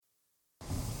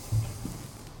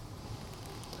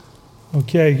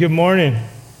Okay, good morning.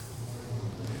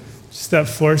 Just that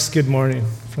forced good morning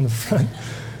from the front.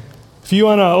 If you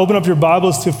want to open up your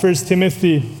Bibles to 1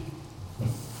 Timothy,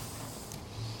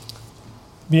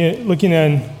 be looking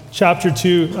at chapter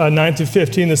 2, 9 to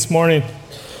 15 this morning.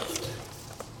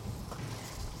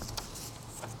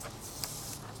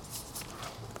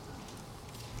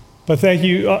 But thank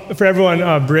you for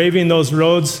everyone braving those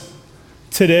roads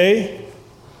today.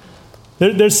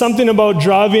 There's something about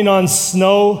driving on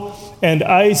snow and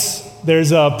ice.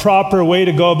 There's a proper way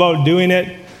to go about doing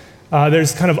it.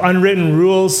 There's kind of unwritten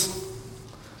rules,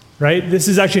 right? This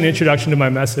is actually an introduction to my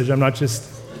message. I'm not just,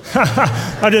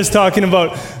 I'm just talking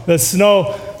about the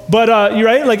snow. But you're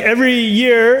right, like every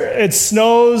year it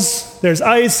snows, there's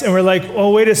ice, and we're like,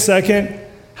 oh, wait a second.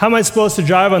 How am I supposed to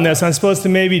drive on this? I'm supposed to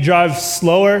maybe drive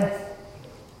slower.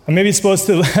 I'm maybe supposed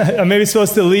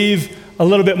to leave a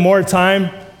little bit more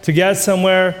time to get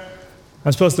somewhere.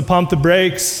 I'm supposed to pump the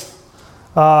brakes.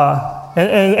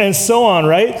 And so on,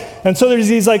 right? And so there's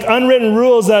these like unwritten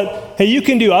rules that, hey, you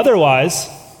can do otherwise,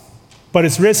 but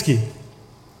it's risky.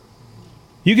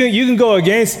 You can go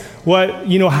against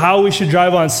how we should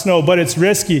drive on snow, but it's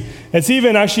risky. It's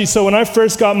even actually, so when I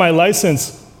first got my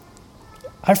license,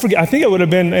 I think it would have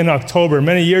been in October,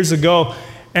 many years ago,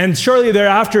 and shortly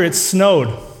thereafter it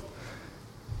snowed.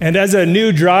 And as a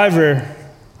new driver,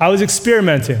 I was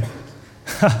experimenting.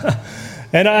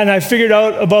 And I figured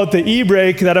out about the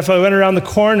e-brake that if I went around the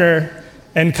corner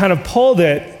and kind of pulled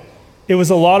it, it was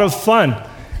a lot of fun.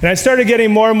 And I started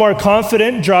getting more and more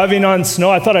confident driving on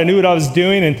snow. I thought I knew what I was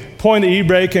doing and pulling the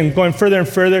e-brake and going further and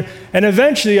further. And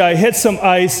eventually I hit some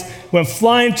ice, went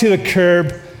flying to the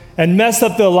curb, and messed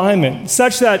up the alignment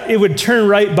such that it would turn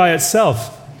right by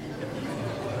itself.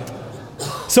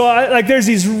 So there's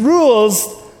these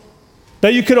rules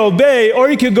that you could obey,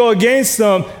 or you could go against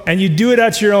them, and you do it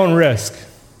at your own risk.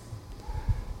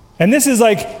 And this is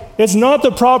it's not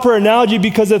the proper analogy,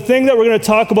 because the thing that we're going to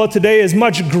talk about today is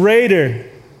much greater.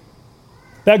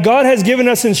 That God has given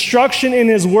us instruction in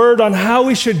His Word on how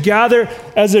we should gather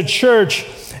as a church.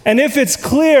 And if it's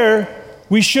clear,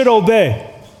 we should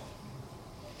obey.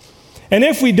 And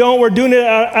if we don't, we're doing it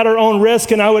at our own risk.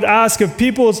 And I would ask, if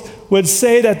people would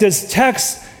say that this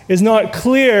text is not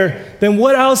clear, then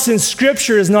what else in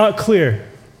Scripture is not clear?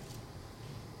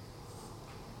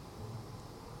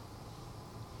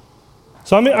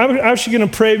 So I'm actually going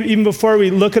to pray even before we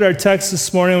look at our text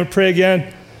this morning. I'm going to pray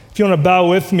again. If you want to bow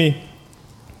with me.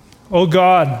 Oh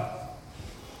God,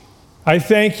 I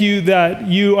thank you that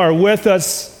you are with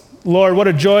us. Lord, what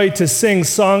a joy to sing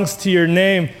songs to your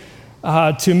name,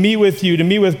 to meet with you, to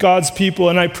meet with God's people.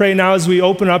 And I pray now as we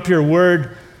open up your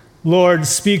word, Lord,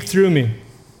 speak through me.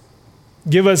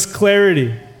 Give us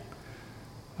clarity.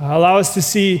 Allow us to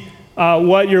see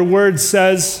what your word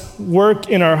says. Work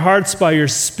in our hearts by your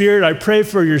Spirit. I pray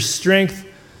for your strength.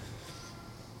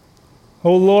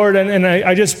 Oh Lord, and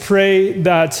I just pray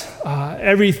that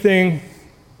everything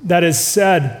that is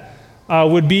said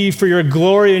would be for your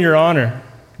glory and your honor.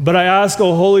 But I ask,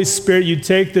 oh Holy Spirit, you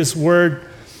take this word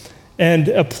and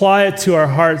apply it to our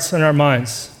hearts and our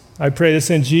minds. I pray this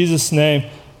in Jesus' name.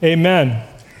 Amen.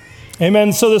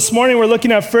 Amen. So this morning we're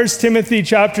looking at 1 Timothy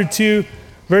chapter 2,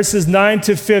 verses 9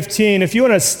 to 15. If you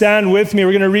want to stand with me,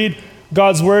 we're going to read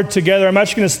God's word together. I'm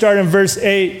actually going to start in verse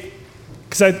 8,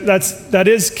 because that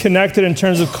is connected in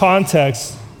terms of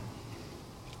context.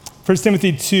 1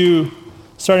 Timothy 2,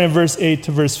 starting in verse 8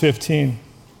 to verse 15.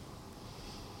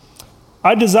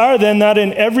 I desire then that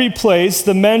in every place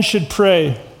the men should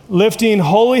pray, lifting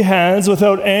holy hands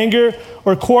without anger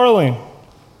or quarreling.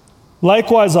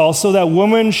 Likewise also that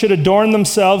women should adorn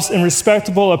themselves in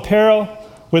respectable apparel,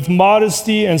 with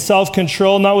modesty and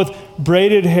self-control, not with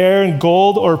braided hair and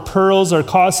gold or pearls or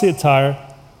costly attire,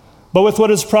 but with what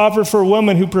is proper for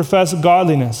women who profess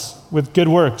godliness, with good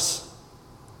works.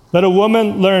 Let a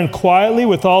woman learn quietly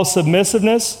with all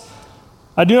submissiveness.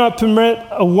 I do not permit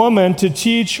a woman to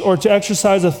teach or to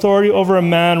exercise authority over a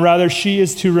man, rather she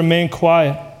is to remain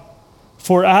quiet.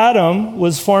 For Adam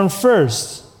was formed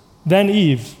first, then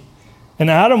Eve. And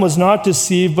Adam was not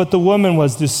deceived, but the woman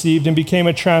was deceived and became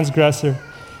a transgressor.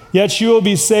 Yet she will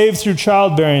be saved through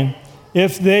childbearing,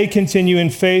 if they continue in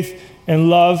faith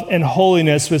and love and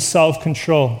holiness with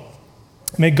self-control.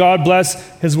 May God bless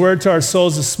His word to our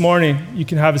souls this morning. You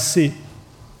can have a seat.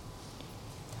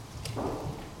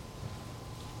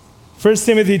 1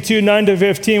 Timothy 2, 9 to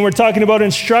 15. We're talking about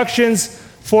instructions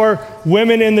for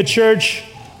women in the church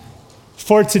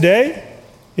for today.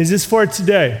 Is this for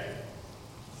today?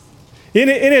 In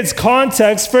its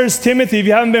context, 1 Timothy, if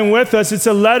you haven't been with us, it's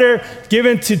a letter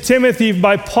given to Timothy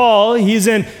by Paul. He's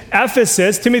in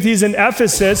Ephesus. Timothy's in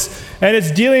Ephesus, and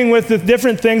it's dealing with the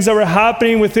different things that were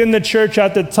happening within the church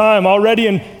at the time. Already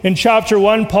in chapter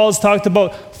 1, Paul's talked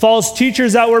about false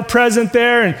teachers that were present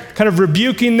there and kind of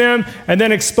rebuking them and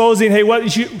then exposing, hey,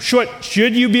 what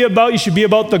should you be about? You should be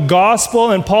about the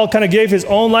gospel. And Paul kind of gave his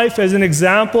own life as an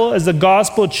example, as the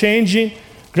gospel changing,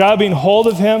 grabbing hold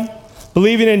of him,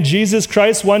 believing in Jesus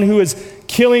Christ, one who is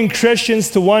killing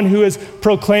Christians to one who is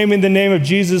proclaiming the name of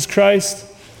Jesus Christ.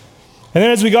 And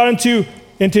then as we got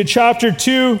into chapter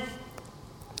 2,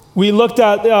 we looked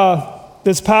at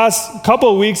this past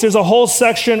couple of weeks, there's a whole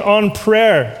section on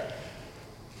prayer.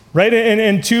 Right?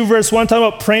 In 2 verse 1, talking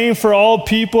about praying for all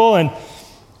people. And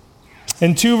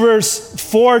in 2 verse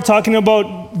 4, talking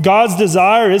about God's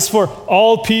desire is for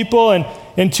all people. And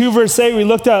in 2 verse 8, we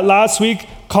looked at last week,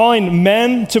 calling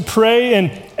men to pray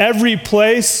in every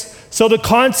place. So the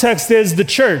context is the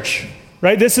church,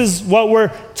 right? This is what we're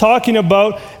talking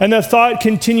about. And the thought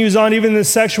continues on, even in this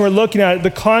section we're looking at.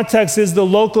 The context is the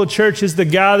local church, is the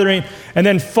gathering. And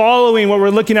then following what we're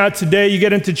looking at today, you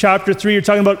get into chapter 3, you're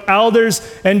talking about elders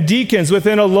and deacons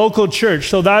within a local church.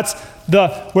 So that's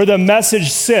where the message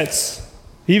sits.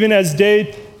 Even as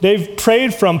Dave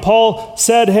prayed from, Paul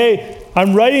said, hey,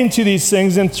 I'm writing to these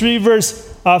things in 3 verse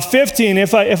 15,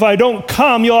 if I don't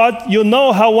come, you'll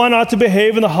know how one ought to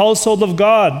behave in the household of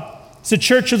God. It's the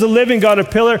church of the living God, a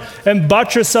pillar and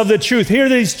buttress of the truth. Here are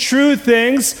these true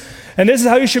things, and this is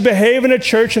how you should behave in a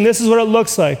church, and this is what it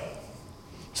looks like.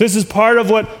 So this is part of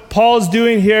what Paul's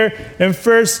doing here in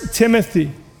 1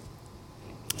 Timothy.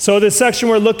 So the section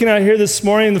we're looking at here this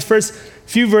morning, the first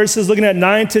few verses, looking at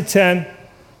 9 to 10,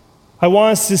 I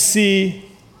want us to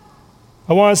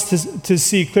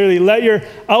see clearly, let your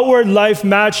outward life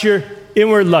match your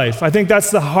inward life. I think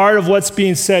that's the heart of what's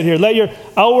being said here. Let your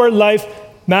outward life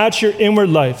match your inward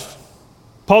life.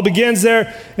 Paul begins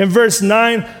there in verse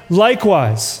 9,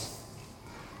 likewise.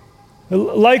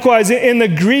 Likewise, in the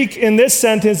Greek, in this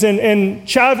sentence, in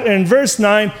verse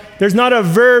 9, there's not a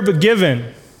verb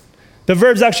given. The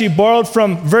verb's actually borrowed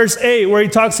from verse 8, where he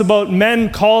talks about men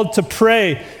called to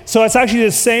pray. So it's actually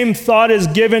the same thought is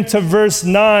given to verse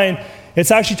 9.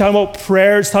 It's actually talking about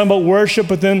prayer. It's talking about worship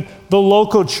within the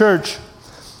local church.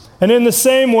 And in the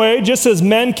same way, just as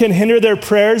men can hinder their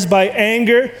prayers by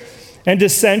anger and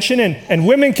dissension, and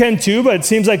women can too, but it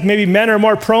seems like maybe men are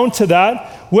more prone to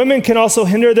that, women can also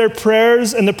hinder their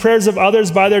prayers and the prayers of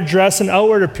others by their dress and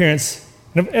outward appearance.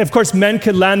 And of course, men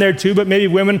could land there too, but maybe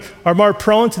women are more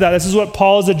prone to that. This is what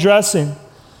Paul is addressing.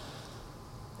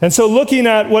 And so looking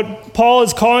at what Paul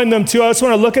is calling them to, I just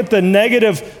want to look at the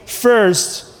negative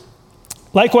first.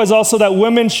 Likewise also that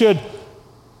women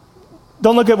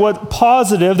don't look at what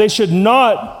positive, they should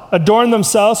not adorn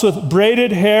themselves with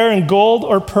braided hair and gold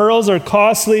or pearls or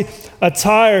costly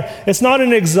attire. It's not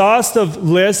an exhaustive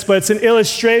list, but it's an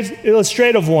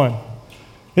illustrative one.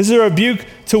 This is a rebuke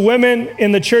to women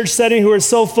in the church setting who are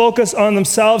so focused on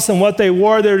themselves and what they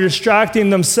wore, they're distracting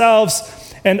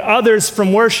themselves and others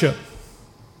from worship.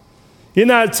 In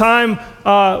that time,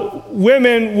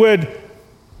 women would,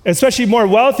 especially more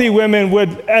wealthy women, would,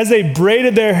 as they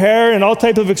braided their hair in all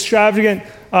type of extravagant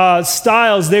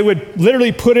styles, they would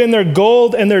literally put in their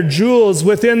gold and their jewels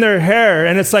within their hair.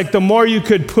 And it's like the more you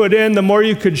could put in, the more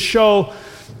you could show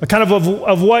kind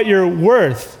of what you're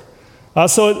worth.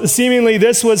 So seemingly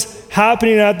this was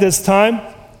happening at this time.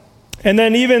 And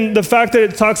then even the fact that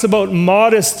it talks about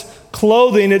modest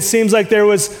clothing, it seems like there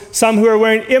was some who are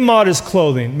wearing immodest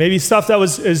clothing. Maybe stuff that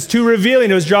is too revealing.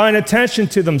 It was drawing attention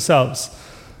to themselves.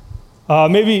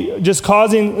 Maybe just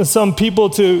causing some people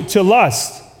to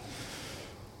lust.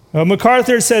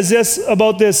 MacArthur says this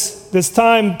about this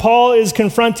time. Paul is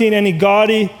confronting any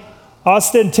gaudy,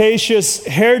 ostentatious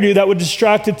hairdo that would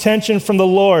distract attention from the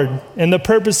Lord and the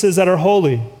purposes that are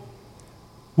holy.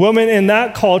 Women in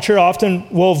that culture often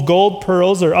wove gold,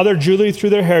 pearls, or other jewelry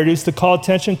through their hairdos to call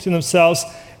attention to themselves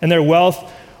and their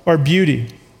wealth or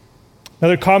beauty.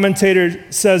 Another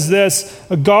commentator says this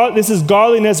is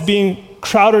godliness being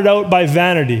crowded out by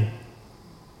vanity.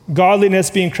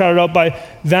 Godliness being crowded out by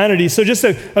vanity. So just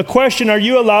a question, are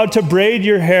you allowed to braid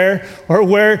your hair or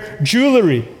wear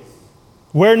jewelry?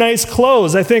 Wear nice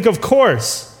clothes? I think of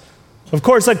course. Of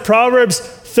course, like Proverbs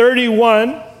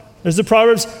 31, there's the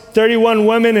Proverbs 31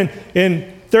 women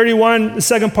in 31, the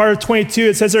second part of 22,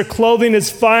 it says her clothing is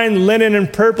fine linen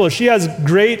and purple. She has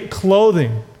great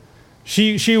clothing.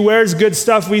 She wears good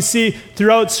stuff. We see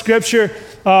throughout Scripture,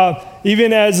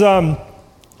 even as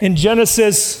in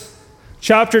Genesis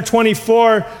chapter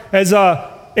 24, as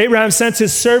Abraham sends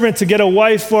his servant to get a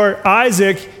wife for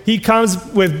Isaac, he comes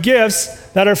with gifts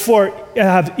that are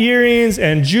have earrings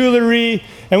and jewelry.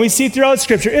 And we see throughout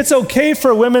Scripture, it's okay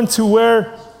for women to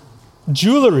wear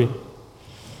jewelry.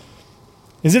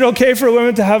 Is it okay for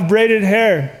women to have braided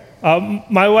hair?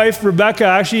 My wife, Rebecca,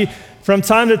 actually, from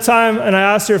time to time, and I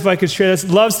asked her if I could share this,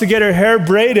 loves to get her hair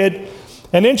braided.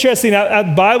 And interesting,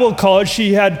 at Bible college,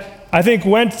 she had, I think,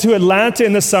 went to Atlanta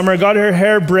in the summer, got her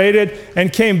hair braided,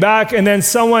 and came back, and then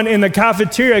someone in the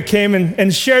cafeteria came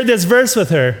and shared this verse with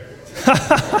her.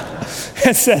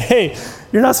 And said, hey,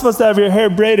 you're not supposed to have your hair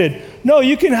braided. No,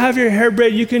 you can have your hair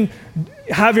braided. You can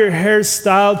have your hair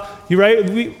styled. You're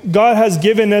right. God has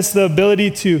given us the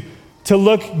ability to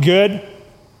look good.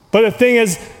 But the thing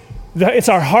is, it's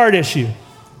our heart issue.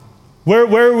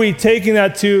 Where are we taking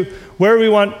that to? Where we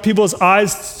want people's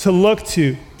eyes to look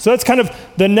to? So that's kind of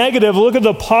the negative. Look at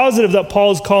the positive that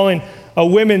Paul is calling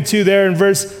women to there in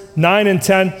verse 9 and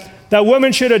 10. That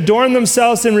women should adorn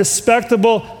themselves in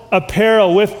respectable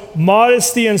apparel with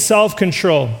modesty and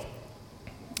self-control.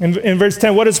 In verse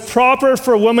 10, what is proper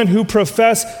for women who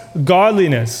profess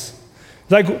godliness?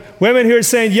 Like women who are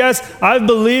saying, yes, I've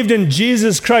believed in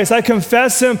Jesus Christ. I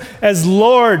confess him as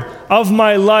Lord of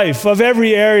my life, of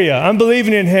every area. I'm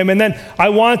believing in him, and then I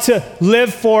want to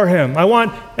live for him. I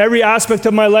want every aspect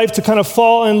of my life to kind of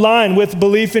fall in line with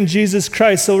belief in Jesus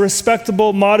Christ. So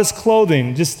respectable, modest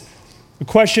clothing. Just the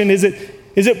question, is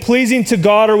it pleasing to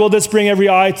God, or will this bring every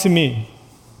eye to me?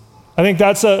 I think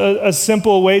that's a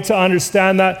simple way to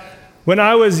understand that. When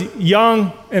I was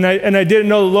young and I didn't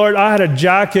know the Lord, I had a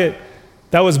jacket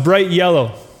that was bright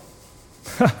yellow.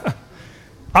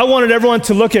 I wanted everyone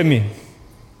to look at me.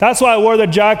 That's why I wore the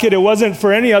jacket. It wasn't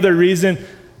for any other reason.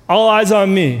 All eyes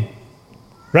on me.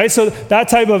 Right? So that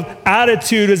type of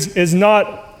attitude is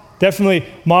not definitely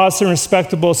modest and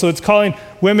respectable. So it's calling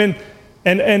women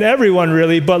and everyone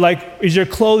really, but like, is your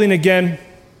clothing again,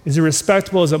 is it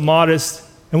respectable? Is it modest?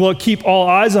 And will it keep all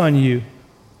eyes on you?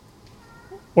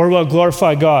 Or will it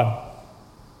glorify God?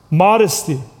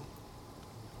 Modesty.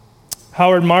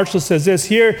 Howard Marshall says this,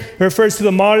 here it refers to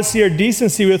the modesty or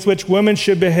decency with which women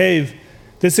should behave.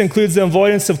 This includes the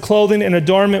avoidance of clothing and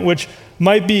adornment which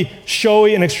might be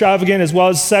showy and extravagant as well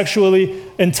as sexually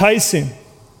enticing.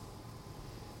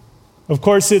 Of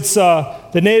course, it's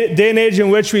the day and age in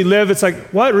which we live. It's like,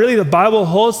 what, really? The Bible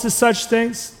holds to such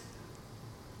things?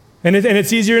 And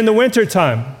it's easier in the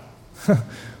wintertime.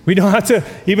 We don't have to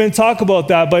even talk about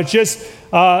that, but just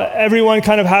everyone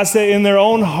kind of has to, in their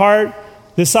own heart,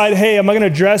 decide, hey, am I going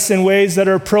to dress in ways that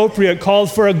are appropriate,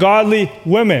 called for a godly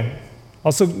woman,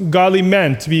 also godly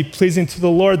men, to be pleasing to the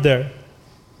Lord there.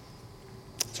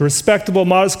 So respectable,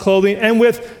 modest clothing, and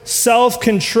with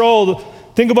self-control.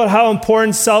 Think about how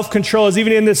important self-control is.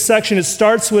 Even in this section, it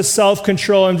starts with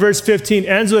self-control, and verse 15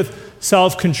 ends with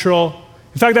self-control.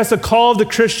 In fact, that's the call of the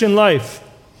Christian life.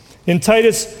 In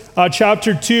Titus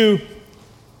chapter 2,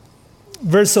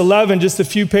 verse 11, just a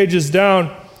few pages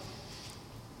down,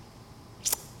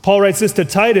 Paul writes this to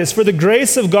Titus, for the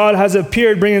grace of God has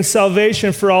appeared, bringing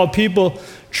salvation for all people,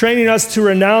 training us to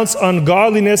renounce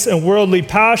ungodliness and worldly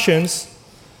passions,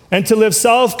 and to live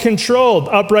self-controlled,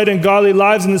 upright, and godly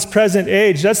lives in this present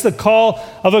age. That's the call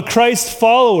of a Christ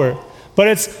follower. But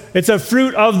it's a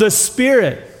fruit of the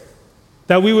Spirit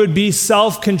that we would be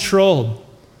self-controlled.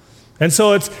 And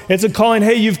so it's a calling,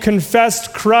 hey, you've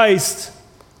confessed Christ,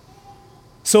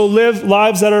 so live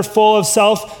lives that are full of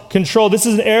self-control. This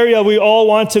is an area we all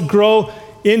want to grow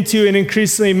into and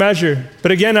increasingly measure.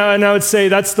 But again, I would say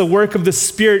that's the work of the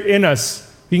Spirit in us.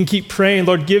 We can keep praying,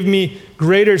 Lord, give me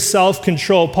greater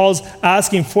self-control. Paul's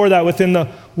asking for that within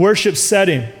the worship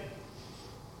setting.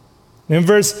 In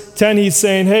verse 10, he's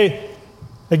saying, hey,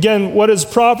 again, what is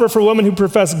proper for women who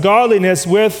profess godliness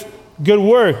with good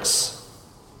works?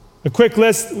 A quick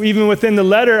list, even within the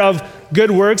letter, of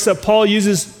good works that Paul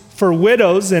uses for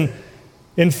widows. And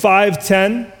in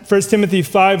 5:10, 1 Timothy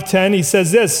 5:10, he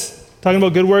says this, talking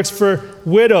about good works for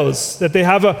widows, that they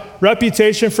have a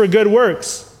reputation for good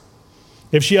works.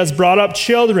 If she has brought up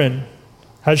children,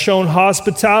 has shown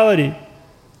hospitality,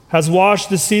 has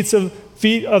washed the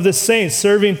feet of the saints,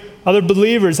 serving other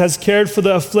believers, has cared for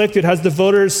the afflicted, has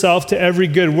devoted herself to every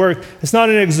good work. It's not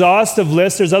an exhaustive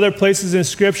list. There's other places in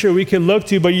Scripture we can look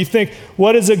to, but you think,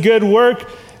 what is a good work?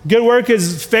 Good work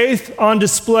is faith on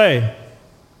display.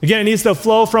 Again, it needs to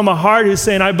flow from a heart who's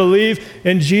saying, I believe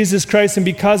in Jesus Christ, and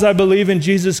because I believe in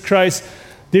Jesus Christ,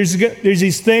 there's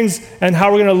these things, and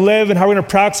how we're going to live and how we're going to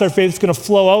practice our faith is going to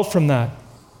flow out from that.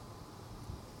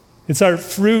 It's our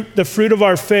fruit, the fruit of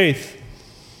our faith.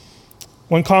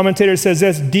 One commentator says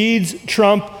this, deeds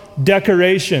trump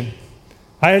decoration.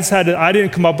 I didn't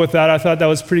come up with that. I thought that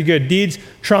was pretty good. Deeds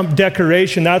trump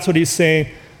decoration. That's what he's saying.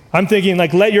 I'm thinking,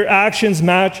 like, let your actions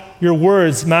match your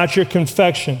words, match your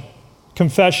confession.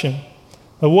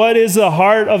 But what is the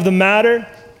heart of the matter?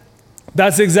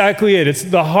 That's exactly it. It's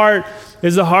the heart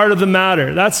is the heart of the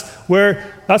matter. That's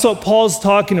what Paul's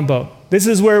talking about. This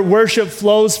is where worship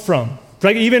flows from.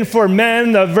 Like even for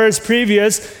men, the verse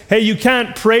previous, hey, you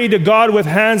can't pray to God with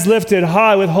hands lifted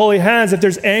high, with holy hands, if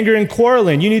there's anger and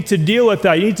quarreling. You need to deal with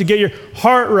that. You need to get your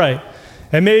heart right.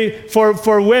 And maybe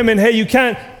for women, hey, you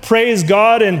can't praise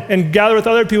God and gather with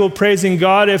other people praising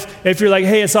God if you're like,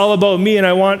 hey, it's all about me and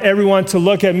I want everyone to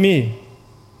look at me.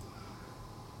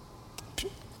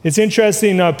 It's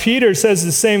interesting, Peter says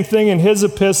the same thing in his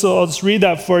epistle. I'll just read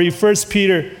that for you. 1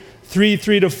 Peter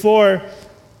 3:3-4.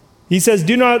 He says,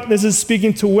 this is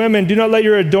speaking to women, do not let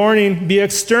your adorning be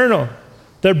external,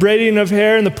 the braiding of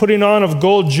hair and the putting on of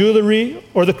gold jewelry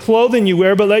or the clothing you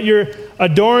wear, but let your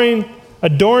adorning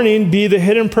be the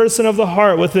hidden person of the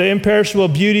heart with the imperishable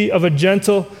beauty of a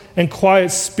gentle and quiet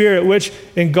spirit, which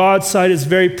in God's sight is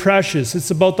very precious.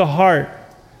 It's about the heart.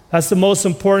 That's the most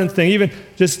important thing. Even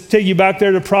just take you back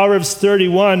there to Proverbs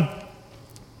 31,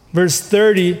 verse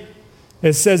 30.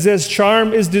 It says this,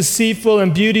 charm is deceitful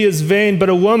and beauty is vain, but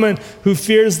a woman who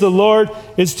fears the Lord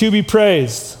is to be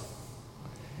praised.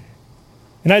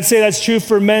 And I'd say that's true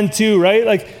for men too, right?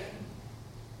 Like,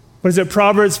 what is it?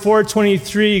 Proverbs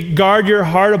 4:23, guard your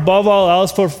heart above all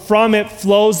else, for from it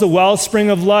flows the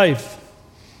wellspring of life.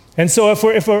 And so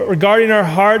if we're guarding our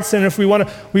hearts and if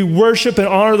we worship and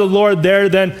honor the Lord there,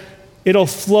 then it'll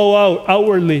flow out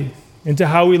outwardly into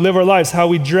how we live our lives, how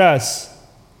we dress.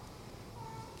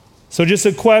 So just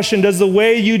a question, does the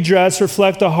way you dress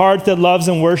reflect a heart that loves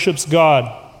and worships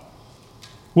God?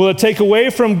 Will it take away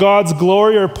from God's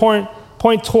glory or point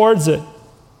towards it?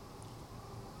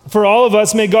 For all of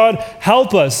us, may God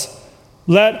help us.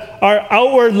 Let our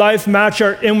outward life match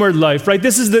our inward life, right?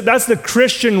 That's the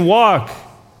Christian walk.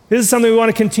 This is something we want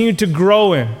to continue to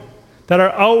grow in, that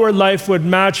our outward life would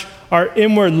match our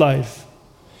inward life.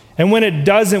 And when it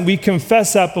doesn't, we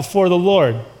confess that before the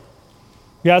Lord.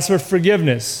 We ask for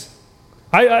forgiveness.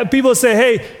 People say,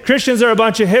 hey, Christians are a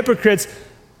bunch of hypocrites.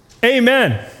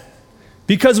 Amen.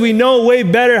 Because we know way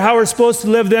better how we're supposed to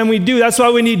live than we do. That's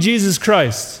why we need Jesus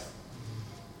Christ.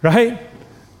 Right?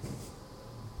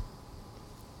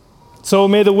 So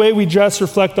may the way we dress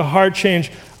reflect the heart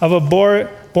change of a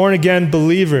born-again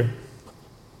believer.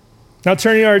 Now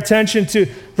turning our attention to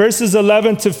verses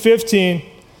 11 to 15,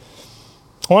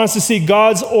 I want us to see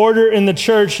God's order in the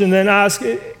church and then ask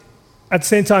at the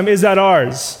same time, is that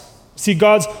ours? See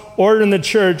God's order in the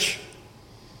church.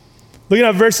 Looking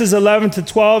at verses 11 to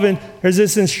 12, and there's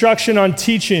this instruction on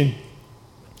teaching.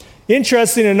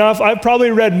 Interesting enough, I've probably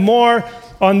read more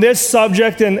on this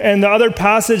subject and the other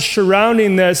passage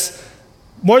surrounding this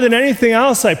more than anything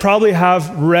else I probably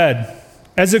have read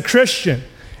as a Christian.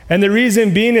 And the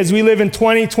reason being is we live in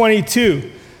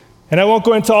 2022. And I won't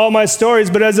go into all my stories,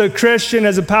 but as a Christian,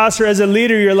 as a pastor, as a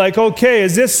leader, you're like, okay,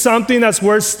 is this something that's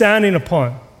worth standing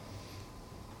upon?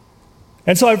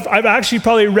 And so I've actually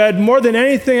probably read more than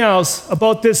anything else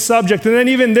about this subject. And then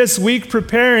even this week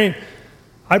preparing,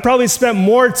 I probably spent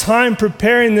more time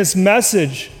preparing this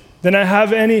message than I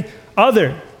have any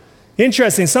other.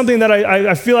 Interesting, something that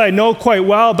I feel I know quite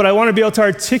well, but I want to be able to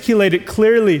articulate it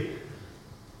clearly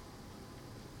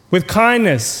with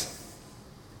kindness.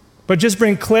 But just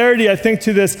bring clarity, I think,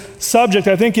 to this subject.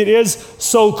 I think it is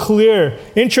so clear.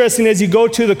 Interesting, as you go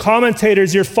to the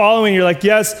commentators you're following, you're like,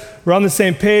 yes, we're on the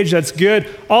same page, that's good.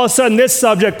 All of a sudden, this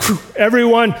subject,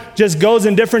 everyone just goes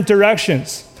in different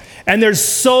directions. And there's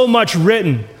so much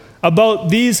written about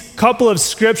these couple of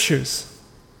scriptures.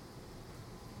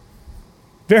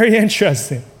 Very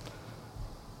interesting.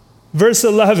 Verse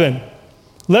 11,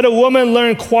 let a woman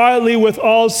learn quietly with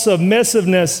all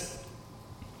submissiveness.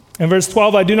 And verse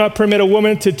 12, I do not permit a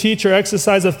woman to teach or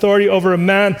exercise authority over a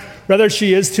man. Rather,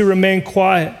 she is to remain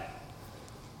quiet.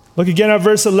 Look again at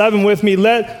verse 11 with me.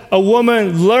 Let a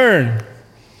woman learn.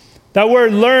 That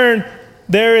word learn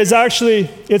there is actually,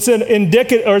 it's an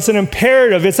indicative, or it's an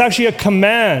imperative. It's actually a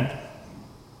command.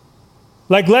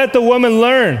 Like, let the woman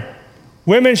learn.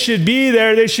 Women should be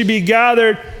there. They should be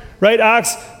gathered. Right?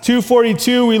 Acts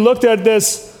 2:42, we looked at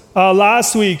this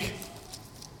last week.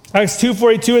 Acts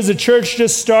 2:42, as the church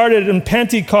just started in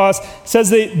Pentecost, says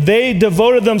they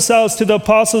devoted themselves to the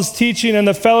apostles' teaching and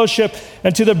the fellowship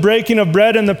and to the breaking of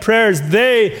bread and the prayers.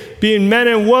 They, being men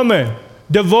and women,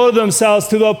 devoted themselves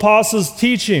to the apostles'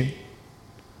 teaching.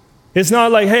 It's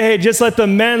not like, hey, just let the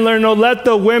men learn. No, let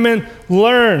the women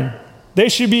learn. They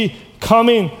should be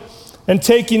coming and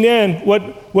taking in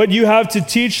what you have to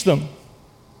teach them.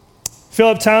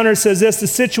 Philip Towner says this, the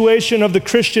situation of the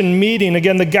Christian meeting,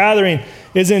 again, the gathering,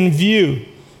 is in view.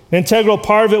 An integral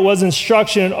part of it was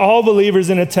instruction, and all believers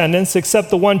in attendance, except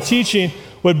the one teaching,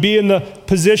 would be in the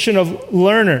position of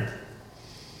learner.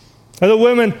 Let the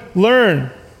women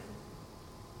learn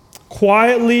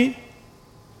quietly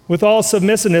with all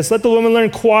submissiveness. Let the woman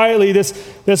learn quietly.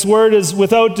 This word is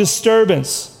without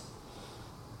disturbance.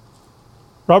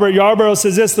 Robert Yarborough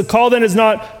says this: the call then is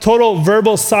not total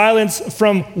verbal silence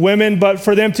from women, but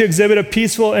for them to exhibit a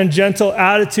peaceful and gentle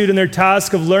attitude in their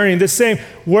task of learning. This same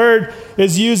word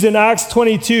is used in Acts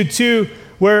 22:2,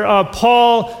 where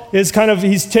Paul is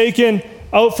he's taken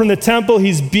out from the temple,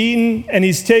 he's beaten, and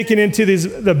he's taken into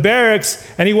the barracks,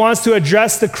 and he wants to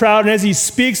address the crowd. And as he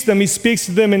speaks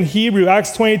to them in Hebrew.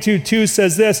 Acts 22:2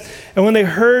 says this: and when they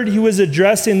heard he was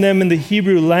addressing them in the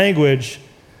Hebrew language,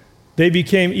 they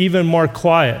became even more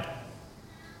quiet.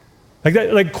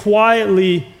 Like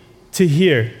quietly to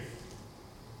hear.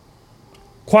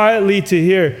 Quietly to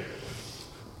hear.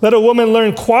 Let a woman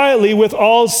learn quietly with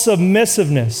all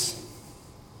submissiveness.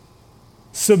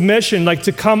 Submission, like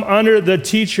to come under the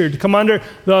teacher, to come under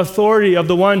the authority of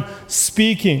the one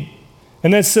speaking.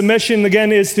 And then submission,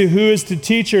 again, is to who is the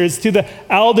teacher. It's to the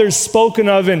elders spoken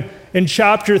of in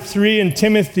chapter 3 in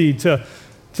Timothy, to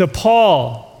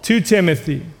Paul, to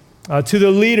Timothy, to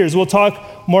the leaders. We'll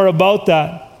talk more about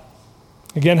that.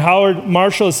 Again, Howard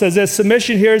Marshall says this: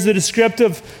 submission here is the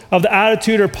descriptive of the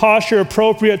attitude or posture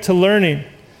appropriate to learning.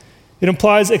 It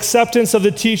implies acceptance of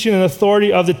the teaching and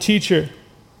authority of the teacher.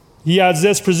 He adds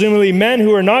this: presumably men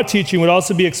who are not teaching would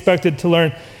also be expected to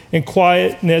learn in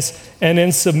quietness and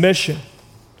in submission.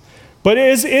 But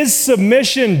is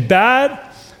submission bad?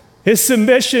 Is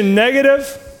submission negative?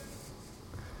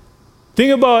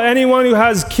 Think about anyone who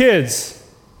has kids.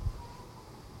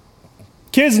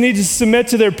 Kids need to submit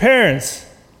to their parents,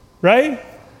 right?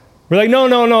 We're like,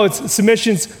 no,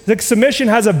 submission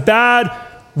has a bad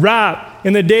rap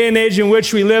in the day and age in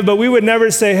which we live, but we would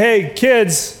never say, hey,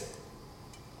 kids,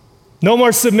 no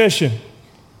more submission.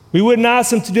 We wouldn't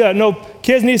ask them to do that. No,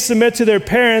 kids need to submit to their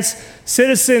parents,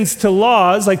 citizens to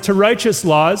laws, like to righteous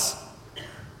laws.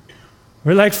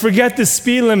 We're like, forget the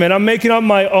speed limit. I'm making up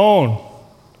my own.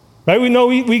 Right? We know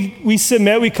we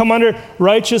submit. We come under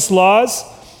righteous laws.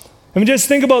 And just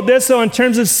think about this, though, in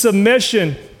terms of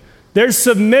submission. There's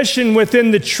submission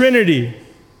within the Trinity.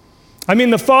 I mean,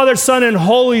 the Father, Son, and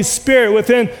Holy Spirit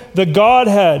within the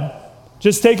Godhead.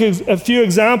 Just take a few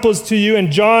examples to you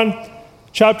in John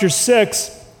chapter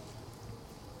 6.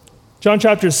 John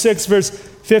chapter 6, verse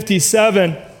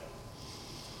 57.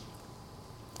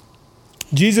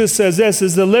 Jesus says this: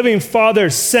 "As the living Father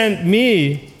sent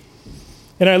me,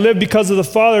 and I live because of the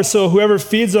Father, so whoever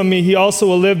feeds on me, he also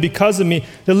will live because of me.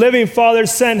 The living Father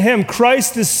sent him."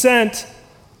 Christ is sent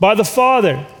by the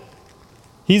Father.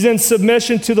 He's in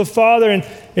submission to the Father. And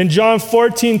in John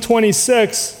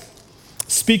 14:26,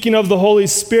 speaking of the Holy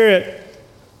Spirit,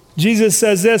 Jesus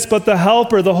says this: "But the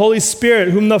Helper, the Holy Spirit,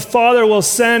 whom the Father will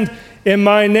send in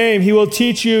my name, he will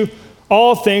teach you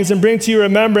all things and bring to your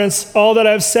remembrance all that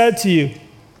I've said to you."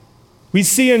 We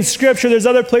see in Scripture, there's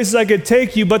other places I could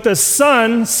take you, but the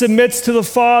Son submits to the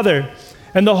Father,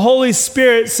 and the Holy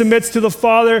Spirit submits to the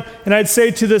Father, and I'd say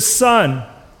to the Son.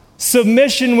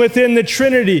 Submission within the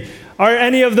Trinity. Are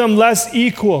any of them less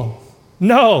equal?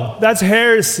 No, that's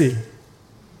heresy.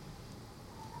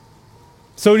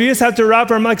 So we just have to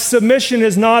wrap our mind. Like, submission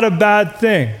is not a bad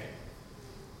thing.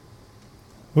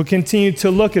 We'll continue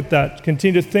to look at that,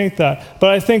 continue to think that. But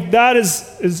I think that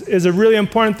is a really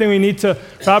important thing we need to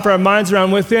wrap our minds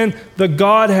around. Within the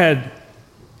Godhead,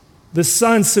 the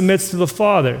Son submits to the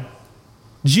Father.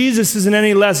 Jesus isn't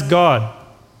any less God.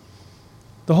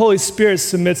 The Holy Spirit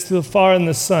submits to the Father and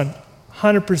the Son.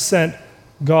 100%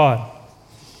 God.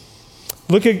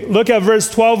 Look at verse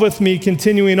 12 with me,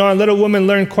 continuing on. "Let a woman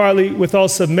learn quietly with all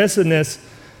submissiveness."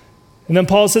 And then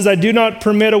Paul says, "I do not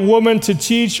permit a woman to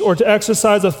teach or to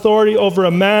exercise authority over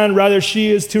a man. Rather,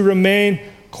 she is to remain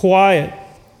quiet."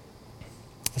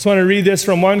 I just want to read this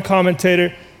from one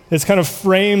commentator. This kind of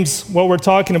frames what we're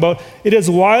talking about. "It is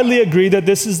widely agreed that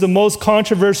this is the most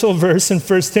controversial verse in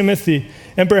 1 Timothy,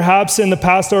 and perhaps in the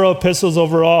pastoral epistles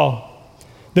overall.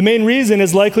 The main reason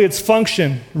is likely its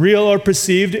function, real or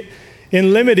perceived,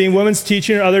 in limiting women's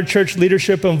teaching or other church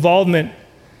leadership involvement.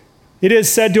 It is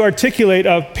said to articulate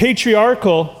a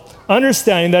patriarchal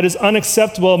understanding that is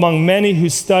unacceptable among many who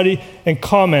study and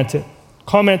comment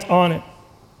on it."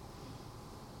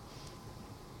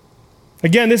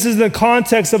 Again, this is the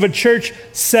context of a church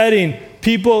setting,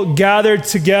 people gathered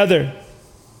together.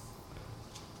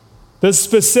 The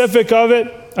specific of it: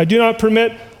 "I do not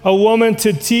permit a woman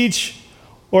to teach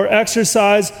or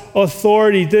exercise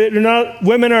authority."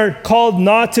 Women are called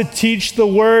not to teach the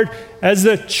word as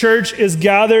the church is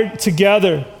gathered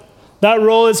together. That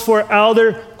role is for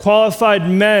elder qualified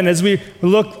men, as we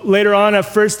look later on at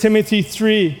 1 Timothy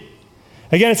 3.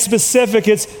 Again, it's specific.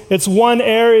 It's one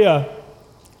area.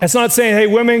 It's not saying, hey,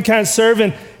 women can't serve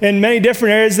in many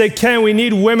different areas. They can. We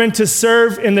need women to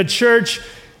serve in the church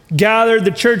gathered,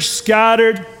 the church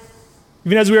scattered.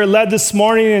 Even as we were led this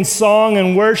morning in song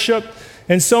and worship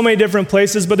in so many different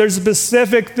places. But there's a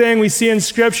specific thing we see in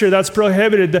Scripture that's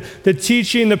prohibited. The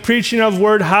teaching, the preaching of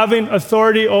word, having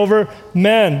authority over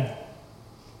men.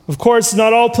 Of course,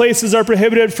 not all places are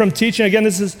prohibited from teaching. Again,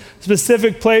 this is a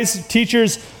specific place.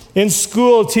 Teachers in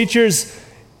school, teachers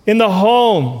in the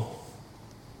home,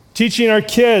 teaching our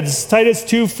kids. Titus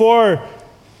 2:4,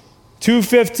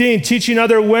 2:15, teaching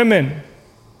other women.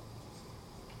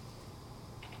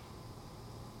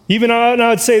 Even I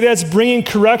would say this, bringing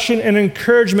correction and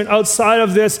encouragement outside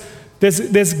of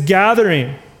this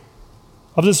gathering.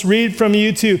 I'll just read from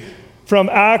you from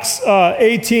Acts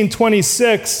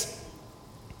 18:26.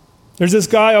 There's this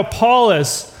guy,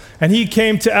 Apollos, and he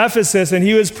came to Ephesus, and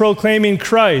he was proclaiming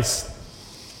Christ.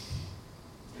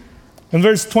 In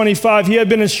verse 25, he had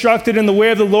been instructed in the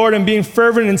way of the Lord, and being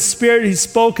fervent in spirit, he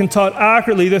spoke and taught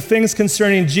accurately the things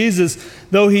concerning Jesus,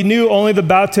 though he knew only the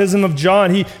baptism of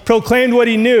John. He proclaimed what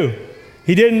he knew.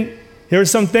 There were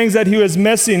some things that he was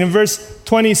missing. In verse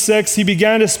 26, he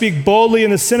began to speak boldly in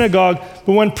the synagogue,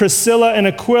 but when Priscilla and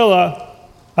Aquila,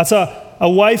 that's a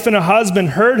wife and a husband,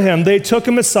 heard him, they took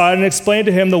him aside and explained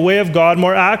to him the way of God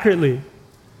more accurately.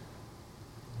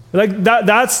 Like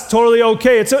that's totally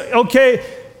okay. It's okay,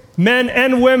 men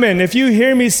and women. If you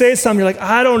hear me say something, you're like,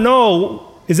 I don't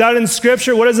know. Is that in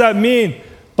Scripture? What does that mean?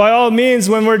 By all means,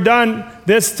 when we're done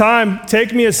this time,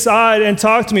 take me aside and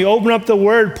talk to me. Open up the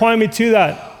Word, point me to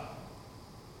that.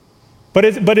 But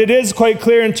it is quite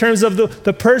clear in terms of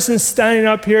the person standing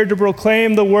up here to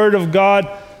proclaim the Word of God.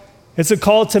 It's a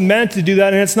call to men to do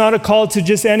that, and it's not a call to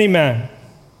just any man.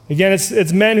 Again,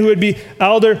 it's men who would be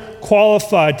elder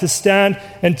qualified to stand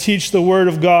and teach the Word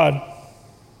of God.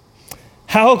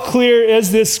 How clear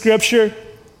is this Scripture?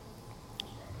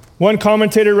 One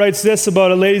commentator writes this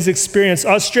about a lady's experience.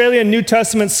 Australian New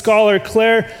Testament scholar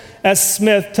Claire S.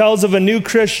 Smith tells of a new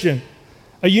Christian,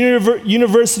 a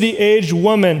university-aged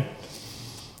woman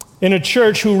in a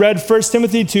church who read 1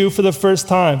 Timothy 2 for the first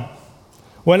time.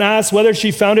 When asked whether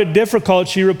she found it difficult,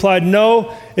 she replied,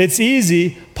 "No, it's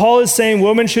easy. Paul is saying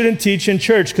women shouldn't teach in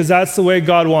church because that's the way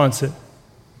God wants it."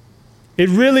 It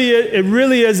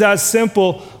really is that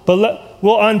simple, but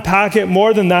we'll unpack it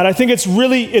more than that. I think it's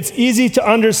easy to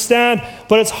understand,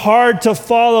 but it's hard to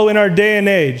follow in our day and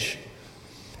age.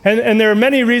 And there are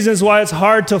many reasons why it's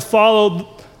hard to follow.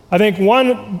 I think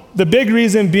the big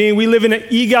reason being we live in an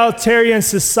egalitarian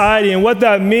society, and what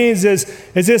that means is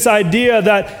this idea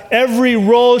that every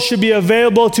role should be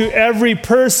available to every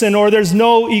person or there's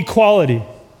no equality.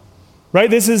 Right?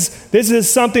 This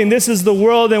is the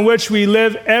world in which we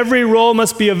live. Every role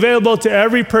must be available to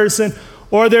every person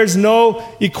or there's no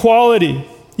equality.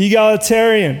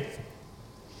 Egalitarian.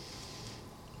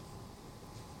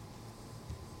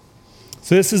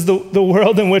 So this is the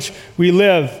world in which we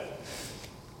live.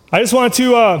 I just want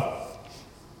to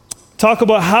talk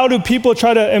about how do people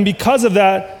try to, and because of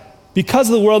that, because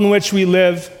of the world in which we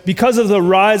live, because of the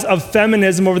rise of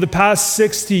feminism over the past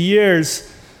 60 years,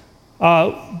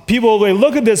 people, they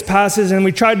look at this passage and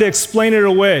we tried to explain it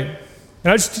away.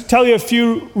 And I'll just tell you a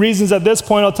few reasons at this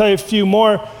point. I'll tell you a few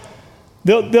more.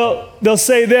 They'll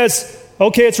say this,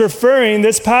 okay,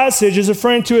 this passage is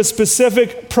referring to a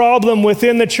specific problem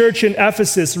within the church in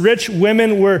Ephesus. Rich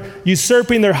women were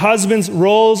usurping their husbands'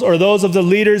 roles or those of the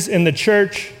leaders in the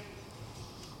church.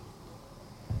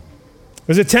 It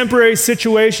was a temporary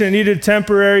situation. It needed a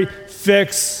temporary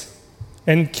fix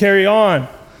and carry on.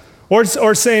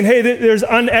 Or saying, hey, there's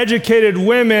uneducated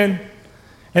women,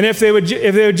 and if they would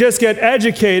just get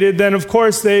educated, then of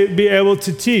course they'd be able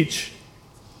to teach.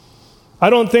 I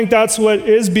don't think that's what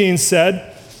is being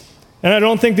said, and I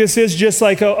don't think this is just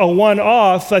like a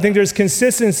one-off. I think there's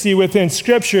consistency within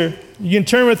Scripture. You can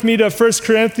turn with me to 1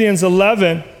 Corinthians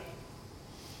 11.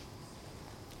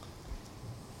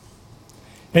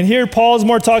 And here Paul's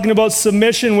more talking about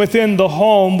submission within the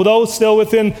home, though still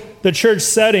within the church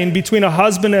setting, between a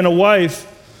husband and a wife.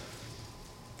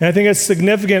 And I think it's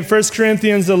significant. 1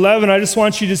 Corinthians 11, I just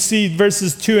want you to see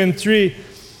verses 2 and 3.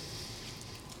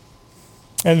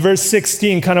 And verse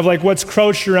 16, kind of like what's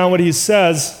crouched around what he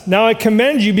says. Now I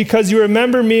commend you because you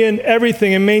remember me in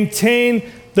everything and maintain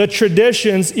the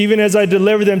traditions even as I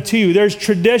deliver them to you. There's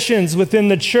traditions within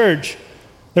the church.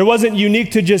 There wasn't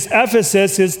unique to just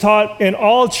Ephesus. It's taught in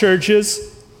all churches.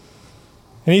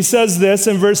 And he says this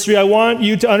in verse 3, I want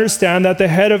you to understand that the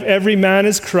head of every man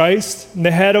is Christ, and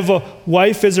the head of a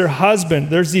wife is her husband.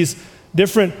 There's these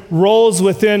different roles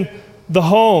within the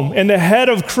home, and the head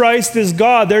of Christ is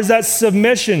God. There's that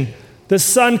submission, the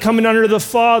Son coming under the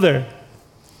Father.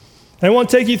 I won't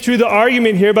take you through the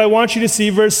argument here, but I want you to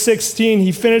see verse 16.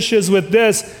 He finishes with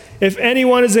this: if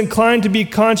anyone is inclined to be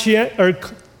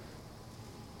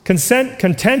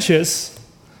contentious,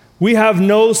 we have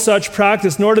no such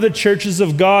practice, nor do the churches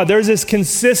of God. There's this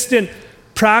consistent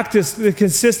practice, the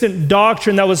consistent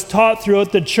doctrine that was taught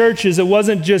throughout the churches. It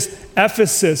wasn't just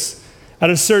Ephesus at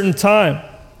a certain time.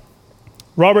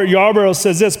 Robert Yarborough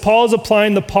says this: Paul is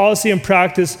applying the policy and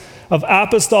practice of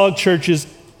apostolic churches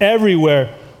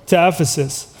everywhere to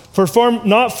Ephesus,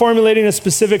 not formulating a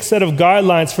specific set of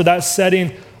guidelines for that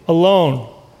setting alone.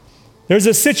 There's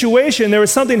a situation, there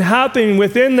was something happening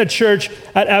within the church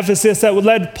at Ephesus that would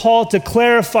led Paul to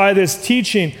clarify this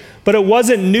teaching, but it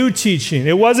wasn't new teaching.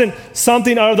 It wasn't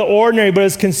something out of the ordinary, but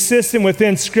it's consistent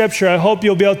within Scripture. I hope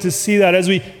you'll be able to see that as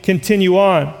we continue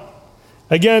on.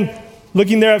 Again,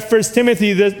 looking there at 1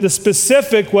 Timothy, the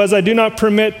specific was, I do not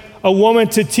permit a woman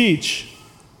to teach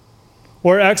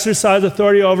or exercise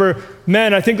authority over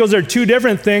men. I think those are two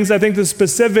different things. I think the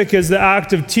specific is the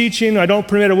act of teaching. I don't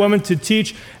permit a woman to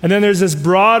teach. And then there's this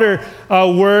broader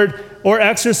word, or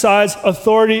exercise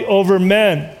authority over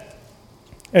men.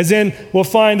 As in, we'll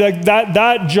find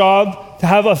that job to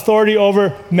have authority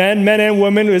over men and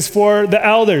women, is for the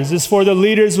elders, is for the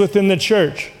leaders within the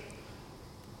church.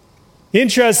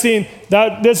 Interesting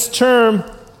that this term,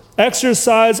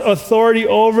 exercise authority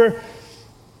over,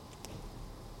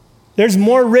 there's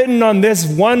more written on this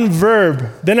one verb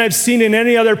than I've seen in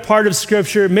any other part of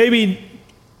Scripture. Maybe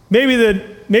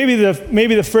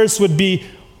the first would be,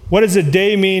 what does a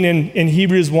day mean in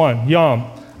Hebrews 1? Yom.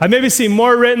 I maybe see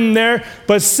more written there.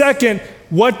 But second,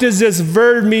 what does this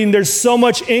verb mean? There's so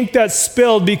much ink that's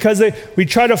spilled because we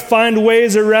try to find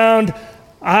ways around.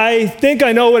 I think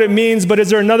I know what it means, but is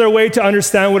there another way to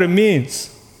understand what it means?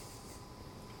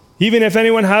 Even if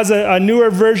anyone has a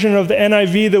newer version of the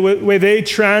NIV, the way they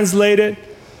translate it,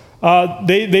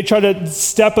 they try to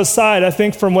step aside, I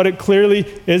think, from what it clearly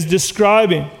is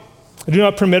describing. I do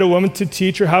not permit a woman to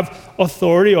teach or have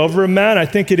authority over a man. I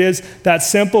think it is that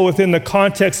simple within the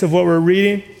context of what we're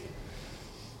reading.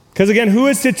 Because again, who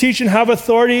is to teach and have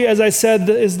authority, as I said,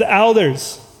 is the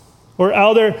elders, or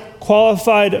elder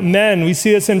qualified men. We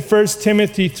see this in 1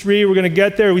 Timothy 3. We're going to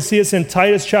get there. We see this in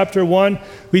Titus chapter 1.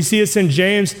 We see this in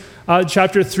James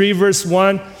chapter 3, verse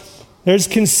 1. There's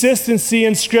consistency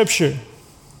in Scripture.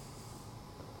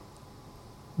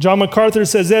 John MacArthur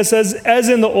says this: as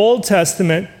in the Old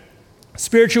Testament,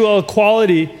 spiritual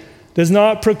equality does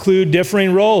not preclude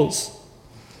differing roles.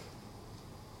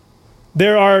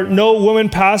 There are no women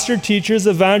pastor, teachers,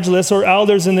 evangelists, or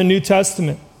elders in the New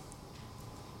Testament.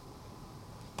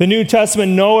 The New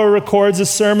Testament nowhere records a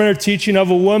sermon or teaching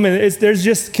of a woman. There's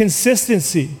just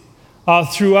consistency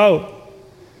throughout.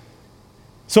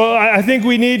 So I think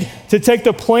we need to take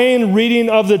the plain reading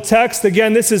of the text.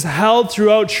 Again, this is held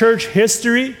throughout church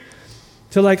history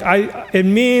to it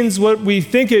means what we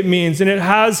think it means, and it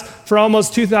has for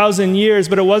almost 2,000 years,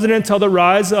 but it wasn't until the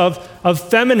rise of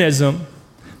feminism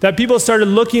that people started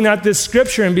looking at this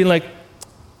Scripture and being like,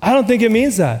 I don't think it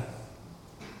means that.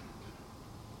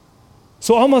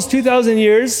 So almost 2,000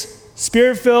 years,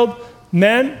 Spirit-filled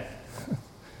men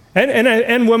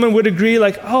and women would agree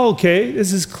okay,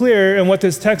 this is clear in what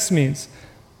this text means.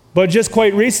 But just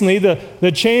quite recently,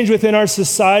 the change within our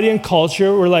society and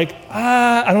culture, we're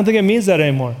I don't think it means that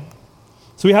anymore.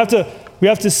 So we have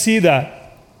to see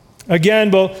that.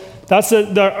 Again, but that's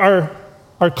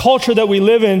our culture that we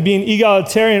live in, being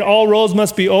egalitarian. All roles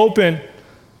must be open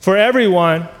for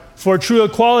everyone for true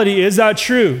equality. Is that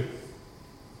true?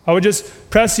 I would just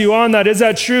press you on that. Is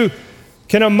that true?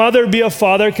 Can a mother be a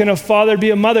father? Can a father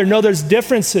be a mother? No, there's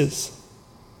differences.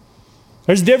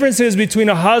 There's differences between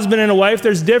a husband and a wife.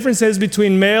 There's differences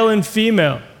between male and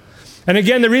female. And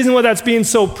again, the reason why that's being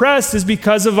so pressed is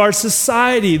because of our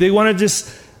society. They want to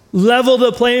just level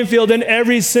the playing field in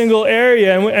every single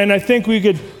area. And I think we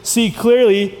could see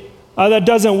clearly that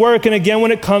doesn't work. And again,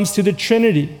 when it comes to the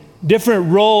Trinity,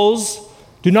 different roles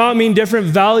do not mean different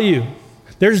value.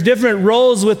 There's different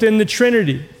roles within the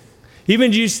Trinity.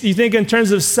 Even you think in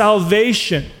terms of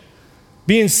salvation,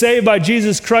 being saved by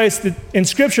Jesus Christ, in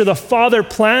Scripture, the Father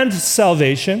planned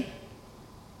salvation.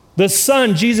 The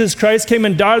Son, Jesus Christ, came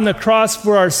and died on the cross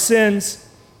for our sins,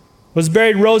 was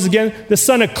buried, rose again. The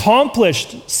Son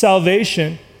accomplished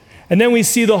salvation. And then we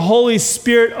see the Holy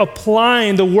Spirit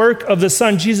applying the work of the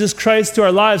Son, Jesus Christ, to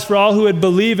our lives for all who would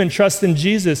believe and trust in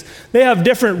Jesus. They have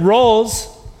different roles.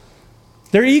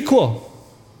 They're equal.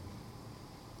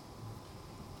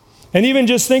 And even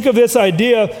just think of this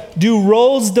idea, do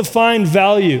roles define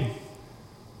value?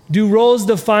 Do roles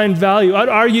define value? I'd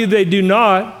argue they do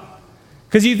not,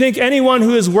 because you think anyone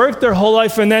who has worked their whole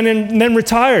life and then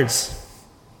retires,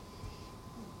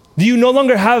 do you no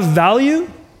longer have value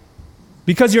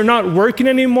because you're not working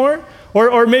anymore?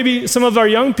 Or maybe some of our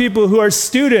young people who are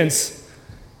students,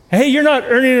 hey, you're not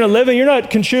earning a living, you're not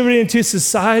contributing to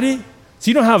society,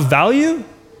 so you don't have value?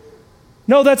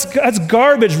 No, that's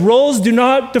garbage. Roles do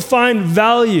not define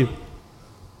value.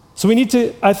 So we need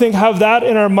to, I think, have that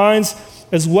in our minds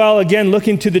as well. Again,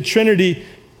 looking to the Trinity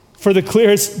for the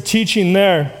clearest teaching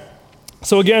there.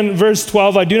 So again, verse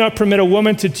 12, I do not permit a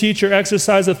woman to teach or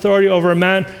exercise authority over a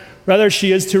man. Rather,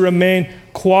 she is to remain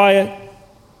quiet.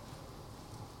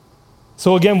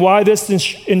 So again, why this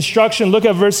instruction? Look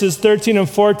at verses 13 and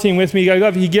 14 with me.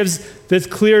 He gives this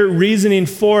clear reasoning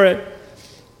for it.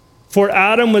 For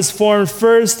Adam was formed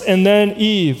first and then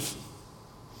Eve.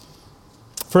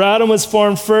 For Adam was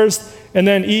formed first and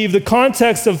then Eve. The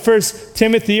context of 1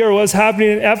 Timothy, or what's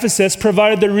happening in Ephesus,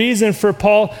 provided the reason for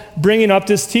Paul bringing up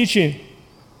this teaching.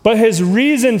 But his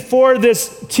reason for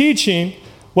this teaching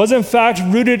was in fact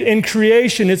rooted in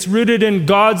creation. It's rooted in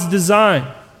God's design.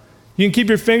 You can keep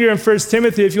your finger in 1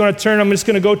 Timothy if you want to turn. I'm just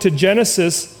going to go to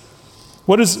Genesis.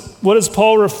 What is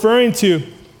Paul referring to?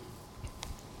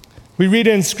 We read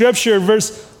in Scripture,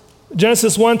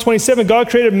 Genesis 1:27, God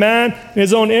created man in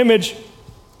his own image.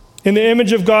 In the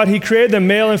image of God, he created them,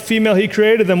 male and female, he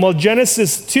created them. Well,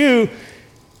 Genesis 2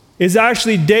 is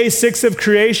actually day 6 of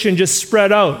creation just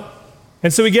spread out.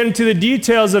 And so we get into the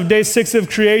details of day 6 of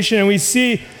creation, and we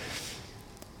see,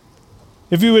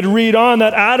 if you would read on,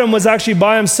 that Adam was actually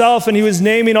by himself, and he was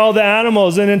naming all the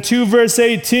animals. And in 2 verse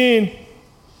 18,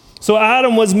 so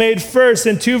Adam was made first.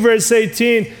 In 2 verse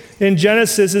 18, in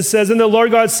Genesis, it says, and the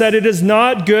Lord God said, it is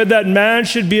not good that man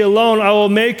should be alone. I will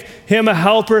make him a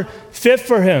helper fit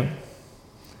for him.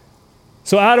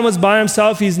 So Adam was by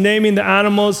himself. He's naming the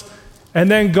animals.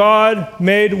 And then God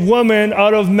made woman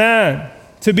out of man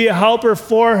to be a helper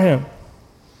for him.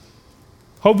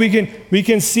 Hope we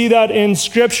can see that in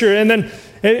Scripture. And then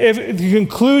if the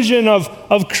conclusion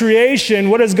of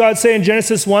creation, what does God say in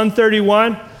Genesis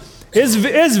 1:31? Is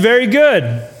very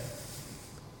good.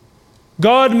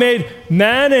 God made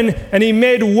man and he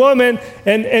made woman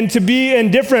and to be in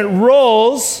different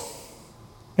roles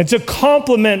and to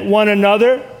complement one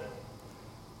another.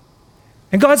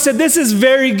 And God said, this is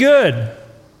very good.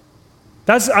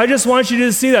 I just want you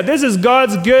to see that. This is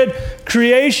God's good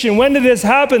creation. When did this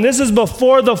happen? This is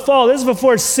before the fall. This is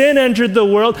before sin entered the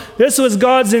world. This was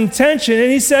God's intention,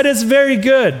 and he said it's very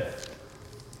good.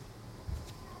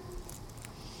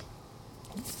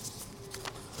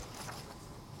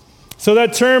 So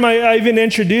that term I even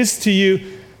introduced to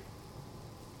you,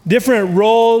 different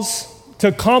roles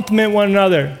to complement one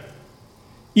another.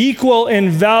 Equal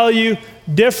in value,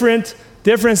 difference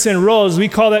in roles. We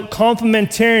call that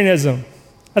complementarianism.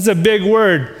 That's a big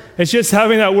word. It's just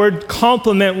having that word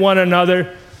complement one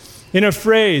another in a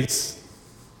phrase.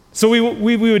 So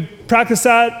we would practice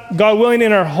that, God willing,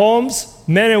 in our homes,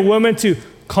 men and women to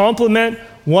complement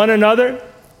one another.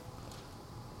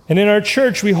 And in our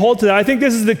church, we hold to that. I think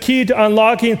this is the key to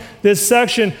unlocking this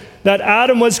section, that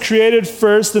Adam was created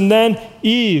first and then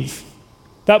Eve.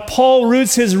 That Paul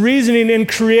roots his reasoning in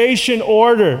creation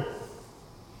order.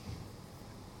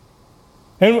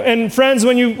 And friends,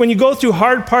 when you go through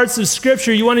hard parts of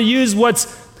Scripture, you want to use what's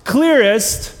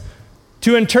clearest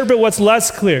to interpret what's less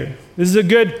clear. This is a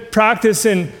good practice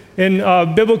in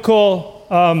biblical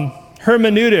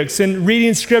hermeneutics, in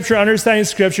reading Scripture, understanding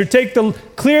Scripture. Take the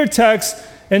clear text,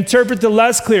 interpret the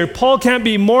less clear. Paul can't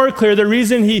be more clear. The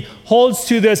reason he holds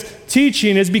to this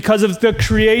teaching is because of the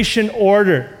creation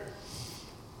order.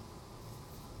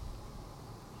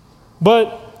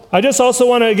 But I just also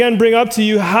want to again bring up to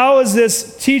you, how is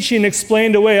this teaching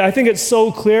explained away? I think it's so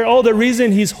clear. The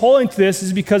reason he's holding to this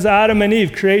is because Adam and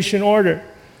Eve, creation order.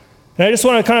 And I just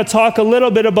want to kind of talk a little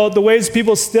bit about the ways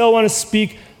people still want to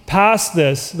speak past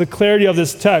this, the clarity of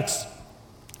this text.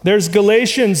 There's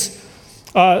Galatians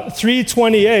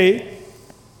 3:28.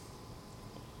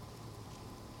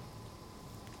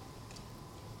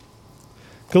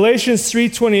 Galatians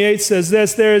 3:28 says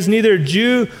this, there is neither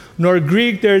Jew nor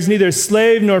Greek, there is neither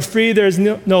slave nor free, there is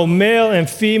no male and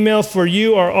female, for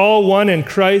you are all one in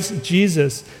Christ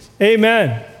Jesus.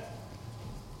 Amen.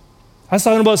 I was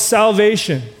talking about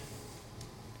salvation.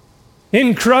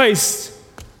 In Christ,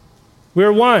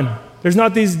 we're one. There's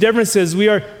not these differences. We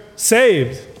are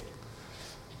saved.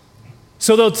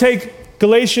 So they'll take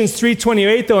Galatians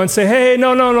 3:28 though and say, hey,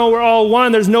 no, we're all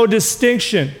one. There's no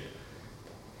distinction.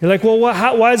 You're like, well,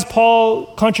 why is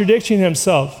Paul contradicting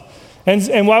himself?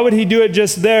 And why would he do it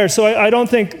just there? So I don't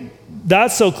think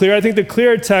that's so clear. I think the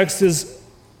clear text is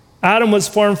Adam was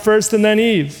formed first and then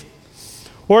Eve.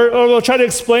 Or we'll try to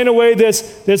explain away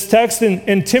this text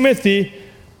in Timothy.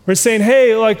 We're saying,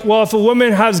 hey, if a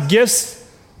woman has gifts,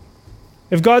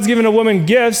 if God's given a woman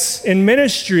gifts in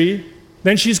ministry,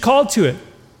 then she's called to it.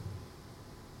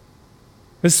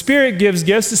 The Spirit gives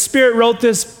gifts. The Spirit wrote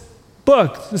this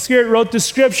book. The Spirit wrote the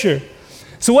Scripture.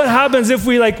 So what happens if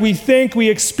we think we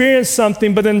experience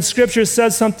something, but then Scripture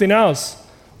says something else?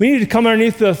 We need to come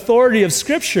underneath the authority of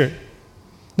Scripture.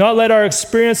 Not let our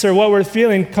experience or what we're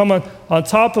feeling come on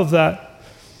top of that.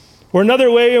 Or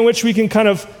another way in which we can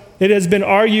it has been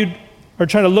argued or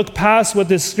trying to look past what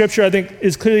this Scripture I think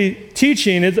is clearly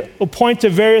teaching is a point to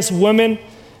various women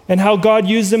and how God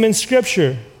used them in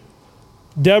Scripture.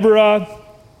 Deborah,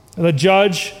 the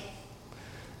judge,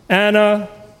 Anna,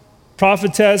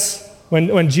 prophetess,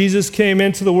 when Jesus came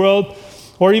into the world,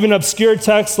 or even obscure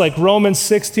texts like Romans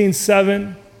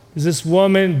 16:7. Is this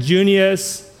woman,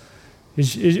 Junius,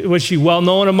 was she well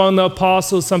known among the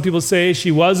apostles? Some people say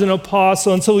she was an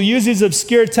apostle. And so we'll use these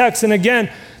obscure texts. And again,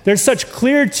 there's such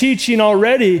clear teaching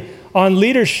already on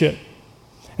leadership.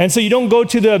 And so you don't go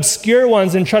to the obscure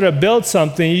ones and try to build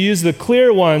something. You use the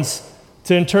clear ones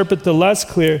to interpret the less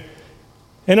clear.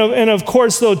 And of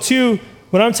course, though, too,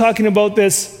 when I'm talking about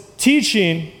this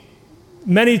teaching,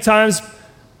 many times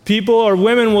people or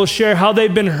women will share how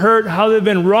they've been hurt, how they've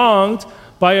been wronged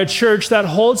by a church that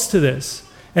holds to this.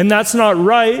 And that's not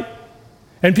right.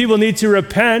 And people need to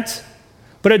repent.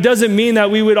 But it doesn't mean that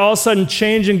we would all of a sudden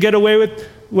change and get away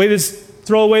with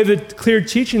throw away the clear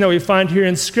teaching that we find here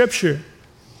in Scripture.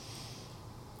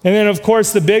 And then, of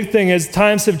course, the big thing is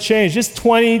times have changed. Just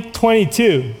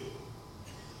 2022.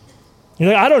 You're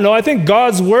like, I don't know. I think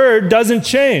God's word doesn't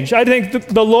change. I think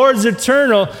the Lord's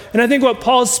eternal. And I think what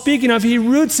Paul's speaking of, he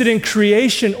roots it in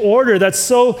creation order. That's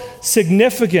so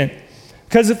significant.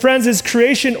 Because, friends, is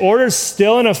creation order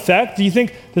still in effect? Do you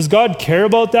think, does God care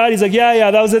about that? He's like, yeah,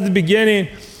 that was at the beginning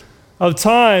of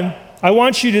time. I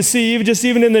want you to see,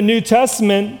 even in the New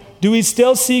Testament, do we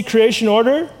still see creation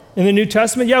order in the New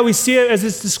Testament? Yeah, we see it as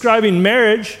it's describing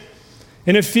marriage.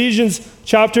 In Ephesians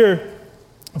chapter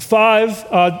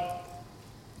 5,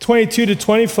 22 to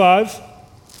 25.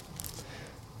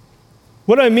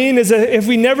 What I mean is that if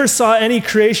we never saw any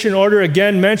creation order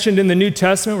again mentioned in the New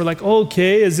Testament, we're like,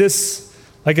 okay, is this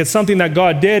like it's something that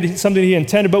God did, something he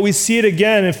intended? But we see it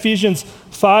again in Ephesians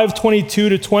 5, 22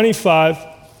 to 25.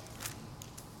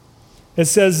 It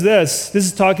says this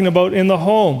is talking about in the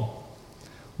home.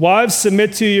 Wives,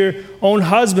 submit to your own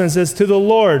husbands as to the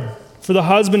Lord. For the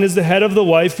husband is the head of the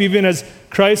wife, even as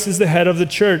Christ is the head of the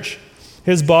church,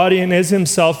 his body, and is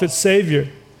himself its Savior.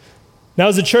 Now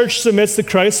as the church submits to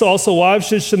Christ, so also wives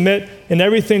should submit in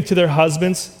everything to their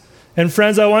husbands. And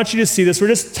friends, I want you to see this. We're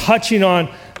just touching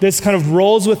on this kind of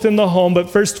roles within the home.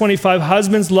 But verse 25,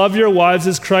 husbands, love your wives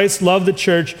as Christ loved the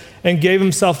church and gave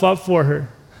himself up for her.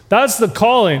 That's the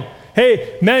calling.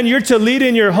 Hey, men, you're to lead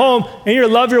in your home, and you're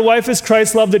to love your wife as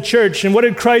Christ loved the church. And what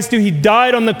did Christ do? He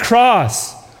died on the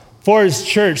cross for his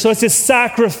church. So it's this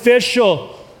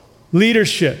sacrificial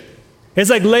leadership. It's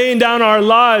like laying down our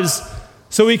lives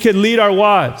so we could lead our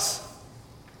wives.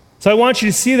 So I want you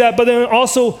to see that. But then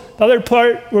also the other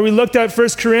part where we looked at 1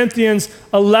 Corinthians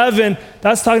 11,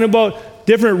 that's talking about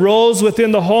different roles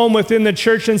within the home, within the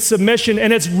church, and submission.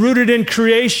 And it's rooted in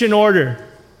creation order.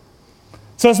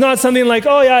 So it's not something like,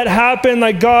 oh yeah, it happened,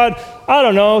 like God, I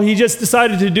don't know, he just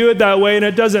decided to do it that way and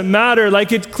it doesn't matter.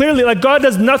 Like it clearly, like God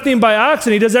does nothing by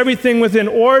accident. He does everything within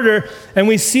order, and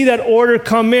we see that order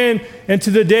come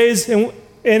into the days and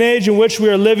age in which we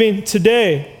are living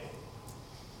today.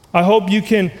 I hope you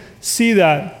can see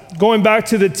that. Going back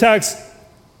to the text,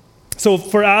 so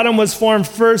for Adam was formed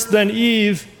first, then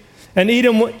Eve, and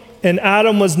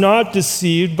Adam was not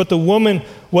deceived, but the woman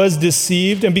was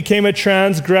deceived and became a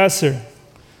transgressor.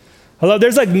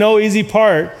 There's like no easy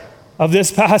part of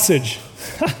this passage.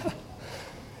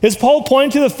 Is Paul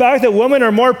pointing to the fact that women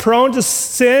are more prone to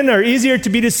sin or easier to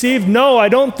be deceived? No, I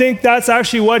don't think that's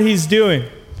actually what he's doing.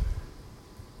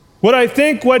 What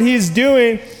he's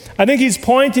doing, I think he's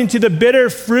pointing to the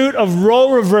bitter fruit of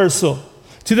role reversal,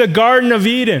 to the Garden of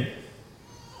Eden,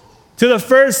 to the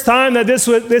first time that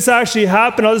this actually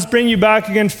happened. I'll just bring you back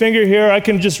again, finger here. I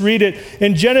can just read it.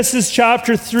 In Genesis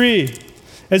chapter 3,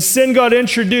 as sin got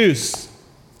introduced,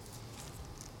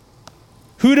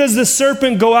 who does the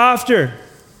serpent go after?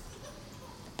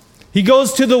 He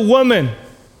goes to the woman.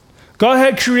 God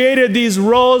had created these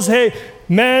roles. Hey,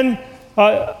 men,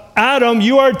 Adam,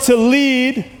 you are to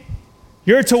lead.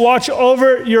 You're to watch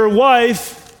over your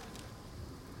wife.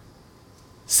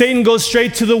 Satan goes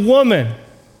straight to the woman.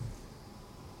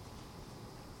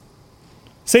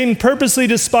 Satan purposely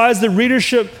despised the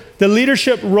leadership the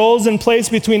leadership roles in place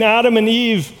between Adam and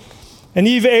Eve. And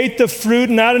Eve ate the fruit,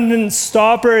 and Adam didn't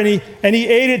stop her, and he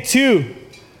ate it too.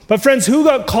 But friends, who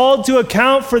got called to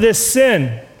account for this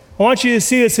sin? I want you to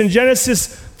see this in Genesis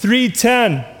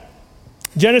 3:10.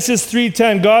 Genesis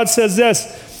 3:10, God says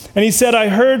this, and he said,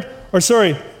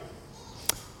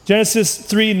 Genesis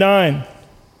 3:9.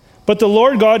 But the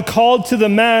Lord God called to the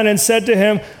man and said to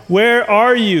him, where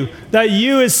are you? That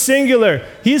you is singular.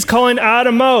 He's calling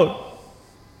Adam out.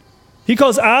 He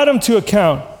calls Adam to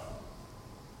account.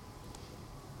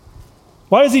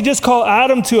 Why does he just call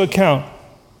Adam to account?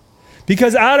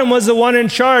 Because Adam was the one in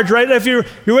charge, right? If you're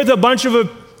with a bunch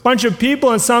of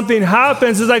people and something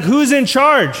happens, it's like, who's in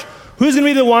charge? Who's going to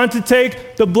be the one to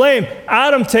take the blame?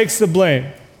 Adam takes the blame.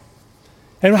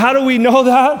 And how do we know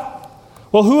that?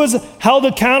 Well, who is held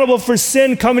accountable for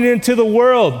sin coming into the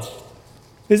world?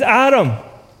 Is Adam.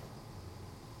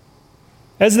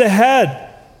 As the head.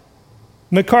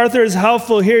 MacArthur is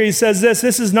helpful here. He says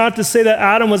this is not to say that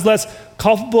Adam was less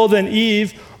culpable than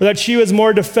Eve or that she was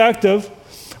more defective.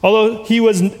 Although he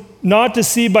was not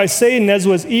deceived by Satan as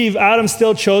was Eve, Adam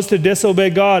still chose to disobey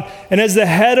God. And as the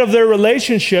head of their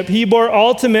relationship, he bore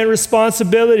ultimate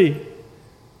responsibility.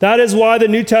 That is why the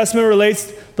New Testament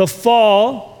relates the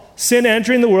fall, sin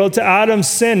entering the world, to Adam's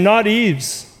sin, not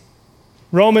Eve's.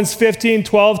 Romans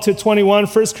 15:12-21,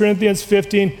 1 Corinthians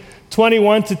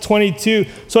 15:21-22.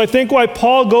 So I think why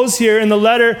Paul goes here in the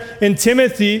letter in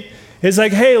Timothy is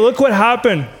like, hey, look what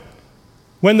happened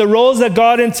when the roles that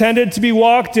God intended to be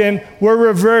walked in were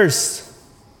reversed.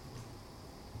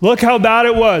 Look how bad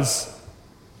it was.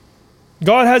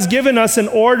 God has given us an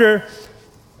order,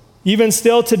 even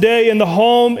still today in the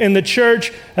home, in the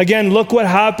church. Again, look what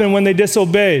happened when they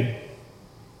disobeyed.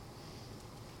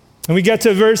 And we get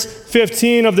to verse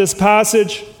 15 of this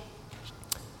passage.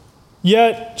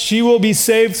 Yet she will be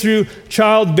saved through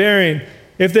childbearing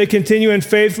if they continue in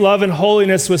faith, love, and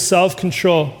holiness with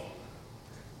self-control.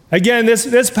 Again,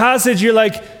 this passage, you're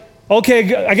like,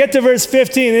 okay, I get to verse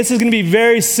 15. This is going to be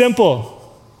very simple.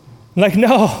 I'm like,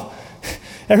 no.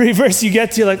 Every verse you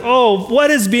get to, you're like, oh,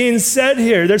 what is being said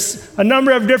here? There's a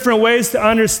number of different ways to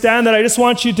understand that. I just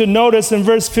want you to notice in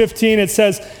verse 15, it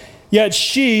says, yet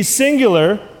she,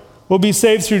 singular, will be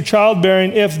saved through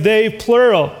childbearing if they,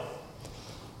 plural.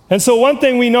 And so one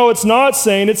thing we know it's not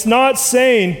saying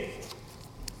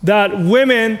that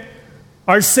women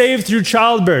are saved through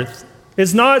childbirth.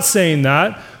 It's not saying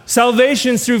that.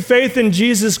 Salvation is through faith in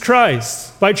Jesus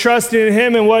Christ, by trusting in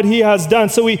him and what he has done.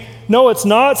 So we know it's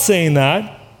not saying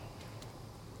that.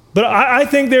 But I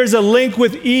think there's a link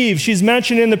with Eve. She's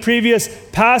mentioned in the previous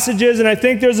passages, and I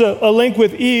think there's a link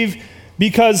with Eve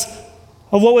because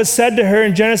of what was said to her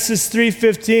in Genesis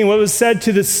 3:15, what was said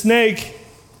to the snake.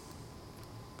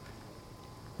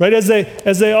 Right, as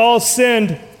they all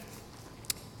sinned,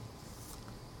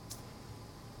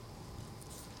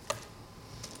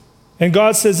 and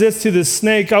God says this to the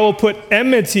snake, I will put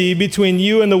enmity between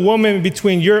you and the woman,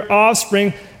 between your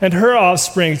offspring and her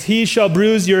offspring. He shall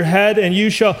bruise your head, and you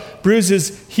shall bruise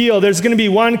his heel. There's going to be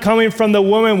one coming from the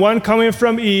woman, one coming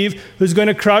from Eve, who's going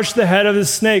to crush the head of the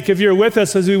snake. If you're with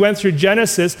us as we went through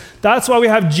Genesis, that's why we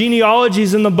have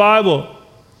genealogies in the Bible.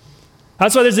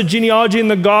 That's why there's a genealogy in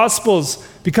the Gospels,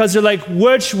 because they're like,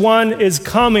 which one is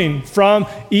coming from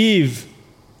Eve?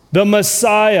 The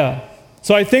Messiah.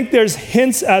 So I think there's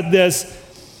hints at this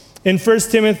in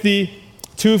 1 Timothy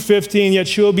 2:15, yet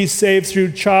she will be saved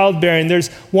through childbearing. There's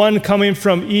one coming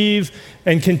from Eve,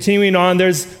 and continuing on,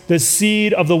 there's the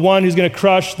seed of the one who's going to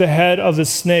crush the head of the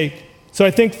snake. So I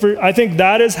think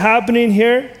that is happening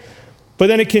here. But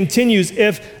then it continues,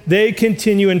 if they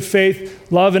continue in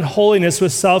faith, love, and holiness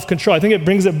with self-control. I think it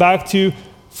brings it back to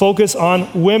focus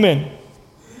on women.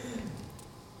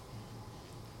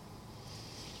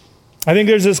 I think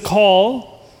there's this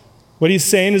call. What he's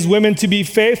saying is, women, to be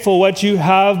faithful what you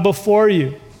have before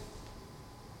you.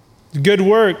 Good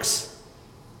works.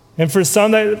 And for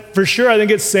some, that for sure, I think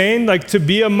it's saying like to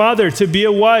be a mother, to be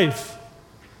a wife.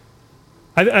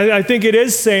 I think it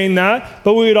is saying that,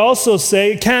 but we would also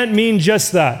say it can't mean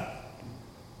just that.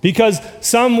 Because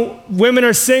some women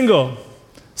are single.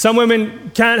 Some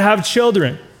women can't have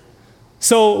children.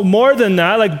 So more than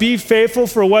that, like be faithful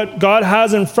for what God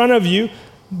has in front of you.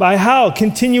 By how?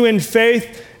 Continue in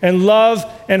faith and love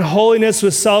and holiness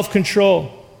with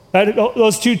self-control.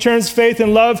 Those two terms, faith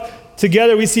and love,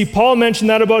 together, we see Paul mention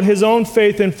that about his own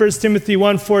faith in 1 Timothy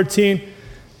 1:14.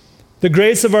 The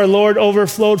grace of our Lord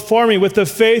overflowed for me with the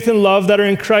faith and love that are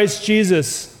in Christ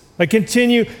Jesus. Like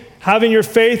continue having your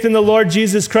faith in the Lord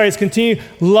Jesus Christ. Continue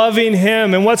loving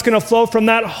him. And what's going to flow from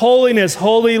that? Holiness,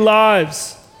 holy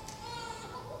lives.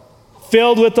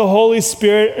 filled with the Holy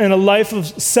Spirit and a life of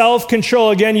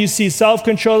self-control. Again, you see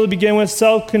self-control to begin with,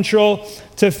 self-control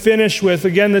to finish with.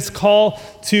 Again, this call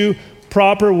to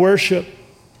proper worship.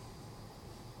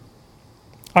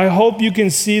 I hope you can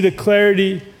see the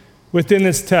clarity within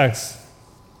this text.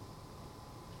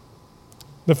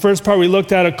 The first part we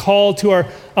looked at, a call to our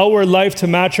outward life to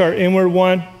match our inward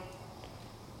one.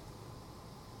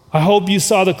 I hope you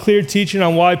saw the clear teaching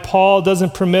on why Paul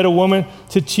doesn't permit a woman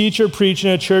to teach or preach in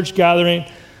a church gathering.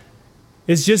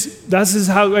 It's just, this is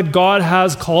how God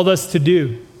has called us to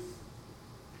do.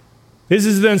 This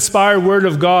is the inspired word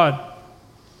of God.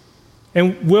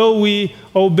 And will we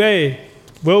obey?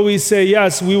 Will we say,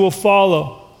 yes, we will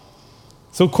follow?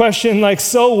 So question like,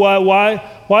 so what?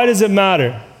 Why does it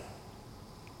matter?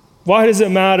 Why does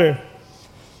it matter?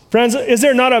 Friends, is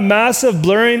there not a massive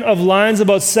blurring of lines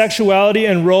about sexuality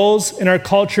and roles in our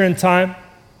culture and time?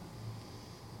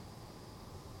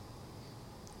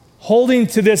 Holding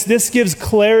to this gives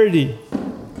clarity.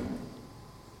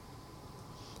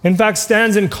 In fact,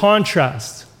 stands in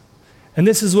contrast. And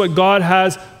this is what God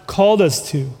has called us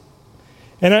to.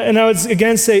 And I would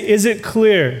again say, is it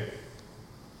clear?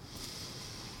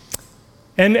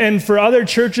 And for other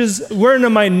churches, we're in a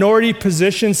minority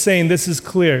position saying this is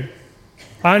clear.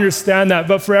 I understand that.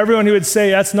 But for everyone who would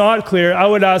say that's not clear, I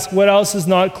would ask, what else is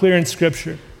not clear in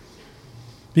Scripture?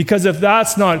 Because if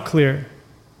that's not clear,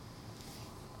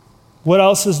 what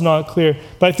else is not clear?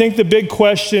 But I think the big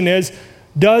question is,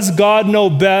 does God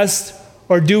know best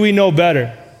or do we know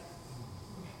better?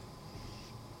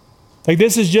 Like,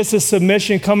 this is just a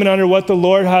submission coming under what the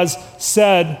Lord has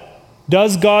said.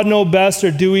 Does God know best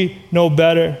or do we know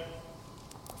better?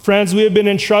 Friends, we have been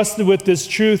entrusted with this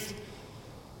truth.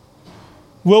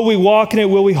 Will we walk in it?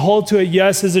 Will we hold to it?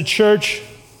 Yes, as a church,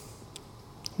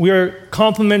 we are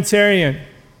complementarian.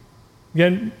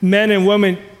 Again, men and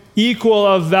women equal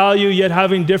of value, yet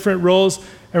having different roles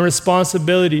and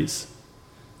responsibilities.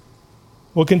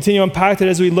 We'll continue to unpack that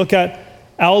as we look at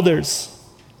elders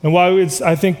and why it's,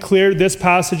 I think, clear this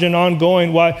passage and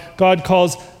ongoing, why God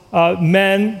calls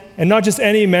men, and not just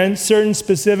any men, certain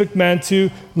specific men to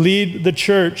lead the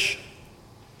church.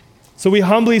 So we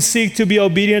humbly seek to be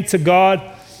obedient to God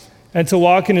and to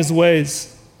walk in his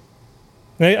ways.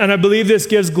 And I believe this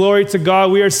gives glory to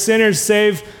God. We are sinners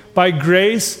saved by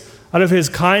grace out of his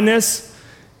kindness.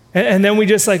 And then we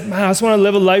just like, man, I just want to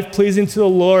live a life pleasing to the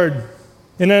Lord.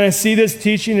 And then I see this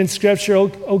teaching in Scripture.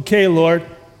 Okay, Lord,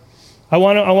 I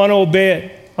want to obey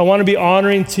it. I want to be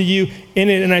honoring to you in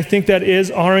it. And I think that is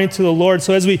honoring to the Lord.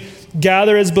 So as we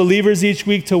gather as believers each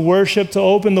week to worship, to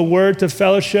open the word, to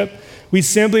fellowship, we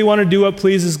simply want to do what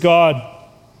pleases God.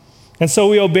 And so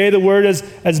we obey the word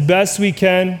as best we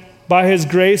can by his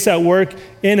grace at work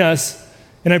in us.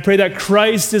 And I pray that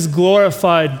Christ is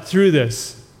glorified through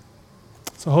this.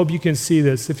 So I hope you can see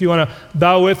this. If you want to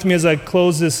bow with me as I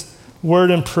close this word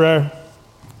in prayer.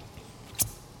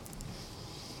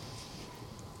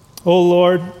 Oh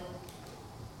Lord,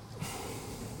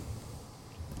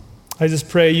 I just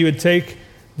pray you would take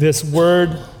this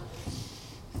word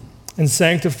and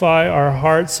sanctify our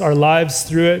hearts, our lives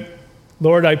through it.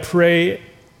 Lord, I pray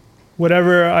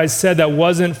whatever I said that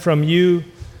wasn't from you,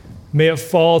 may it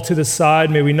fall to the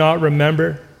side. May we not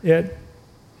remember it.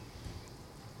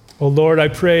 Oh Lord, I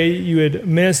pray you would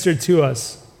minister to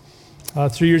us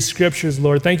through your scriptures,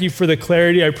 Lord. Thank you for the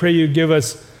clarity. I pray you give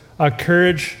us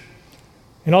courage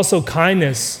and also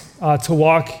kindness to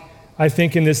walk, I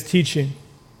think, in this teaching.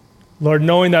 Lord,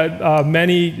 knowing that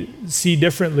many see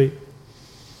differently.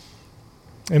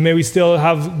 And may we still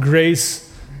have grace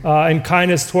and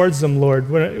kindness towards them, Lord,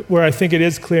 where I think it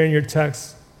is clear in your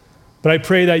text. But I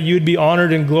pray that you'd be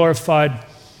honored and glorified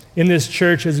in this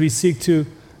church as we seek to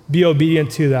be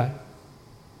obedient to that.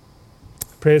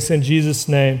 I pray this in Jesus'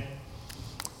 name.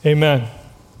 Amen.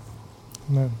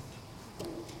 Amen.